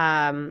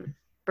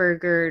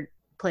burger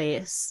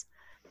place,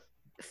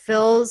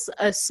 fills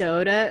a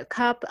soda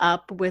cup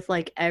up with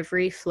like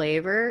every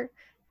flavor,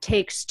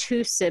 takes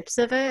 2 sips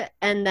of it,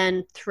 and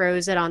then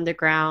throws it on the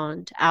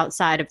ground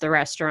outside of the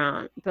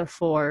restaurant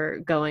before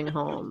going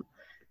home.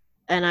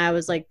 And I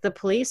was like, the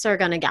police are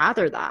going to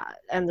gather that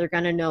and they're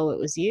going to know it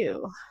was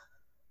you.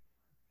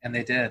 And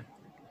they did.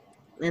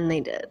 And they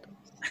did.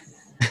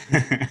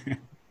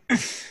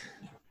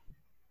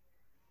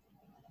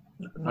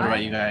 What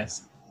about you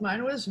guys?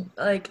 Mine was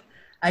like,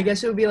 I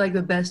guess it would be like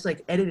the best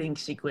like editing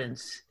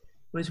sequence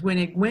was when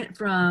it went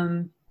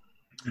from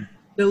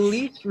the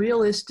least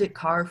realistic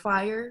car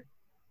fire,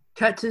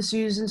 cut to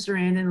Susan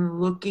Sarandon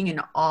looking in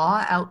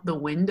awe out the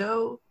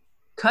window,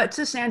 cut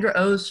to Sandra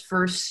Oh's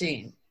first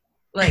scene.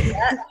 Like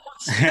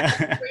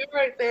that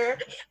right there.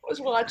 I was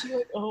watching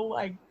like, oh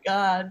my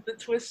god, the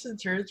twists and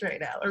turns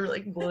right now are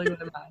like blowing my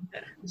mind.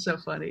 It's so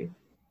funny.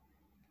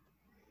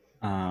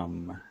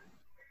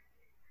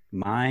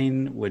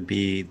 Mine would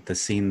be the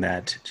scene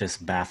that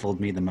just baffled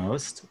me the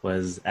most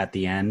was at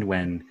the end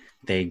when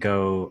they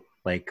go,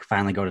 like,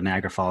 finally go to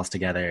Niagara Falls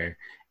together,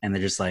 and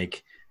they're just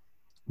like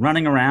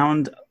running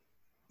around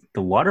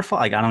the waterfall.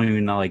 Like, I don't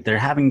even know, like they're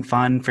having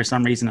fun for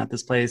some reason at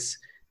this place,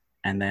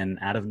 and then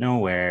out of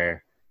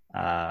nowhere,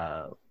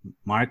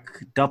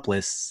 Mark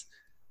Duplass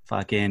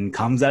fucking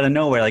comes out of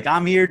nowhere, like,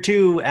 I'm here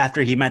too,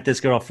 after he met this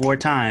girl 4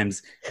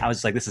 times. I was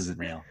just like, this isn't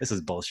real. This is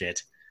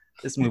bullshit.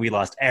 This movie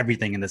lost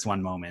everything in this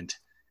one moment.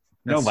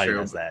 That's Nobody true.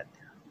 does that.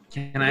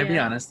 Can I be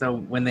honest though?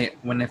 When they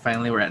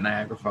finally were at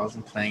Niagara Falls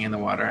and playing in the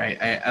water,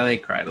 I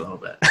like cried a little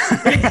bit.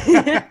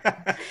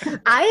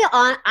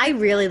 I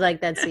really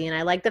like that scene.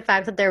 I like the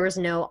fact that there was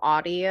no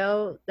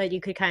audio that you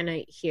could kind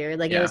of hear.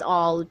 Like, it was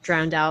all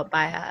drowned out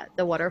by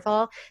the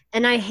waterfall.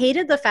 And I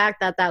hated the fact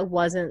that that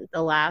wasn't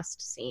the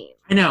last scene.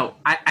 I know.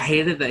 I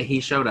hated that he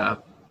showed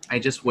up. I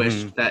just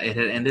wished that it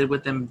had ended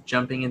with them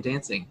jumping and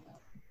dancing.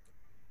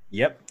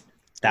 Yep.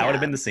 That Yeah. would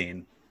have been the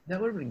scene. That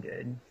would have been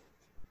good.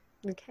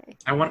 Okay.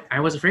 I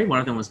was afraid one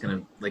of them was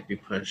gonna like be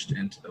pushed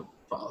into the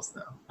falls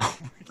though,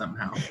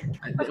 somehow.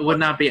 It would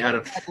not be out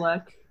of. Bad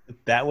luck.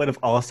 That would have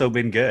also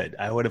been good.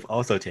 I would have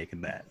also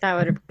taken that. That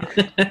would have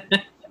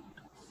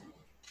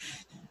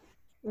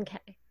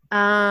Okay.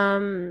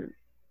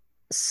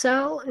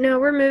 So no,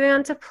 we're moving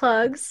on to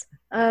plugs.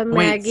 Maggie.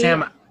 Wait,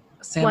 Sam.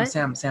 What?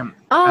 Sam.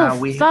 Oh,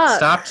 we fuck.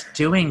 stopped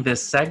doing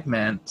this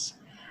segment,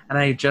 and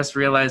I just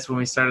realized when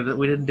we started it,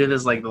 we didn't do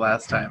this like the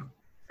last time.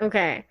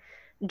 Okay.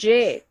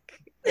 Jake,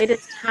 it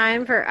is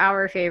time for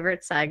our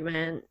favorite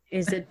segment.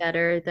 Is it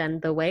better than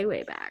The Way,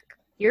 Way Back?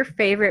 Your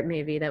favorite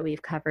movie that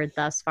we've covered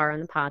thus far on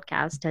the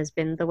podcast has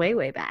been The Way,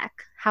 Way Back.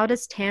 How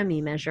does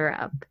Tammy measure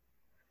up?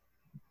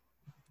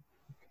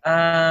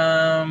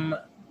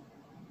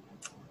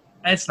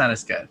 It's not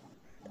as good.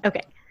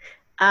 Okay.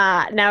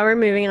 Now we're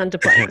moving on to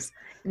plugs.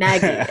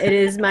 Maggie, it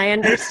is my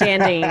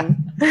understanding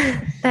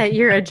that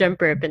you're a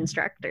jump rope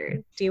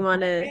instructor. Do you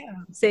want to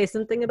say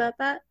something about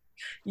that?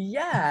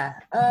 Yeah.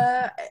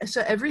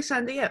 So every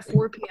Sunday at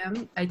 4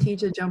 p.m., I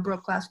teach a jump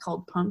rope class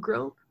called Punk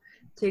Rope.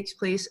 It takes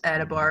place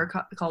at a bar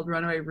called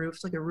Runaway Roof.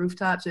 It's like a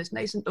rooftop, so it's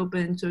nice and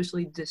open,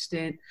 socially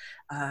distant.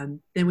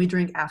 Then we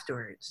drink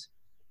afterwards.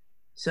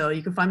 So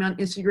you can find me on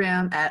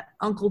Instagram at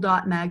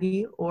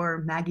uncle.maggie or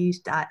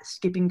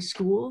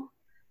maggies.skippingschool,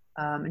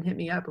 and hit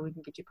me up and we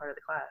can get you part of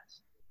the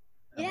class.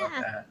 I love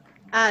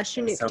that.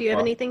 Shanook, So do you have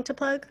cool. anything to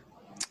plug?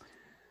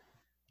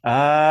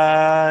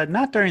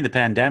 Not during the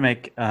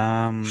pandemic.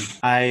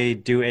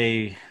 I do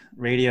a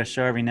radio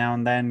show every now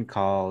and then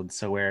called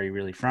So Where Are You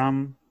Really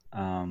From?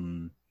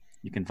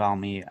 You can follow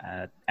me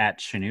at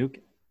Chinook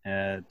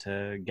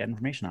to get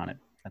information on it.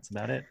 That's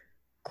about it.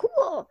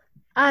 Cool.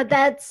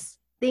 That's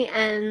the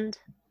end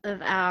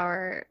of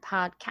our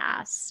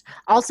podcast.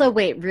 Also,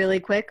 wait, really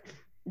quick.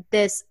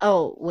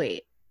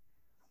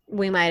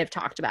 We might have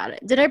talked about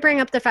it. Did I bring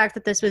up the fact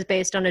that this was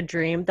based on a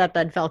dream that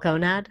Ben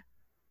Falcone had?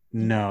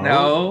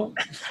 No.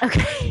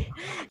 Okay.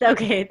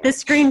 The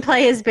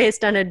screenplay is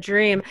based on a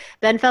dream.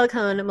 Ben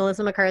Falcone,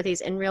 Melissa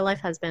McCarthy's in real life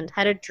husband,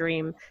 had a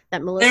dream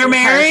that Melissa They're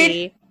McCarthy.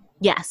 married?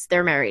 Yes,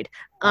 they're married.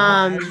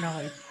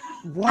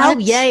 What? Oh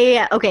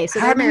yeah. Okay, so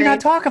How they're did we married. not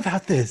talk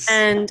about this?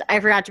 And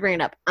I forgot to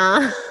bring it up.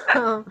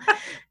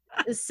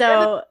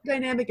 So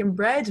Dynamic in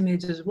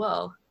Bridesmaids as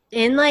well.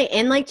 in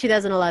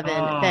 2011,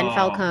 Ben Oh.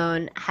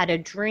 Falcone had a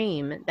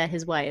dream that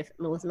his wife,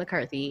 Melissa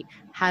McCarthy,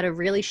 had a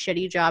really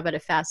shitty job at a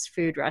fast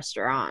food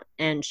restaurant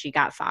and she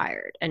got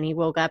fired. And he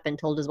woke up and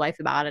told his wife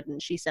about it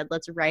and she said,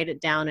 let's write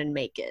it down and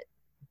make it.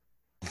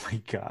 Oh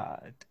my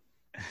God.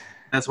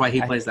 That's why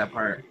he plays that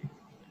part.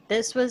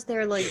 This was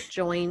their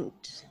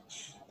joint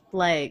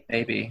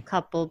Baby.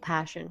 couple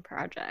passion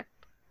project.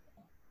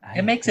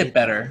 It makes it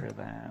better. For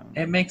them.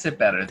 It makes it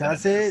better.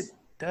 Does than it?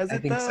 Does I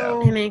it think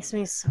though? so. It makes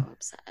me so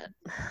upset.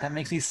 That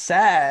makes me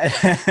sad.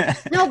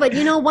 No, but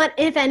you know what?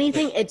 If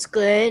anything, it's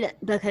good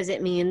because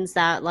it means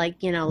that, like,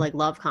 you know, like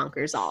love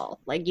conquers all.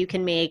 Like, you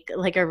can make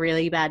like a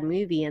really bad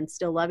movie and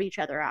still love each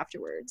other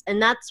afterwards. And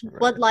that's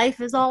what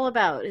life is all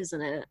about,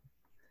 isn't it?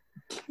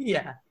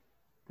 Yeah.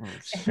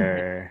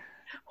 Sure.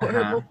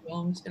 Horrible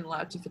films and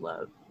lots of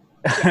love.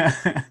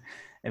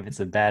 If it's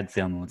a bad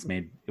film,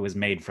 it was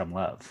made from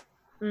love.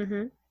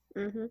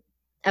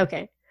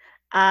 Okay.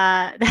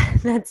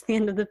 That's the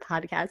end of the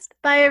podcast.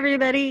 Bye,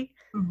 everybody.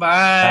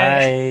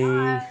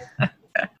 Bye. Bye.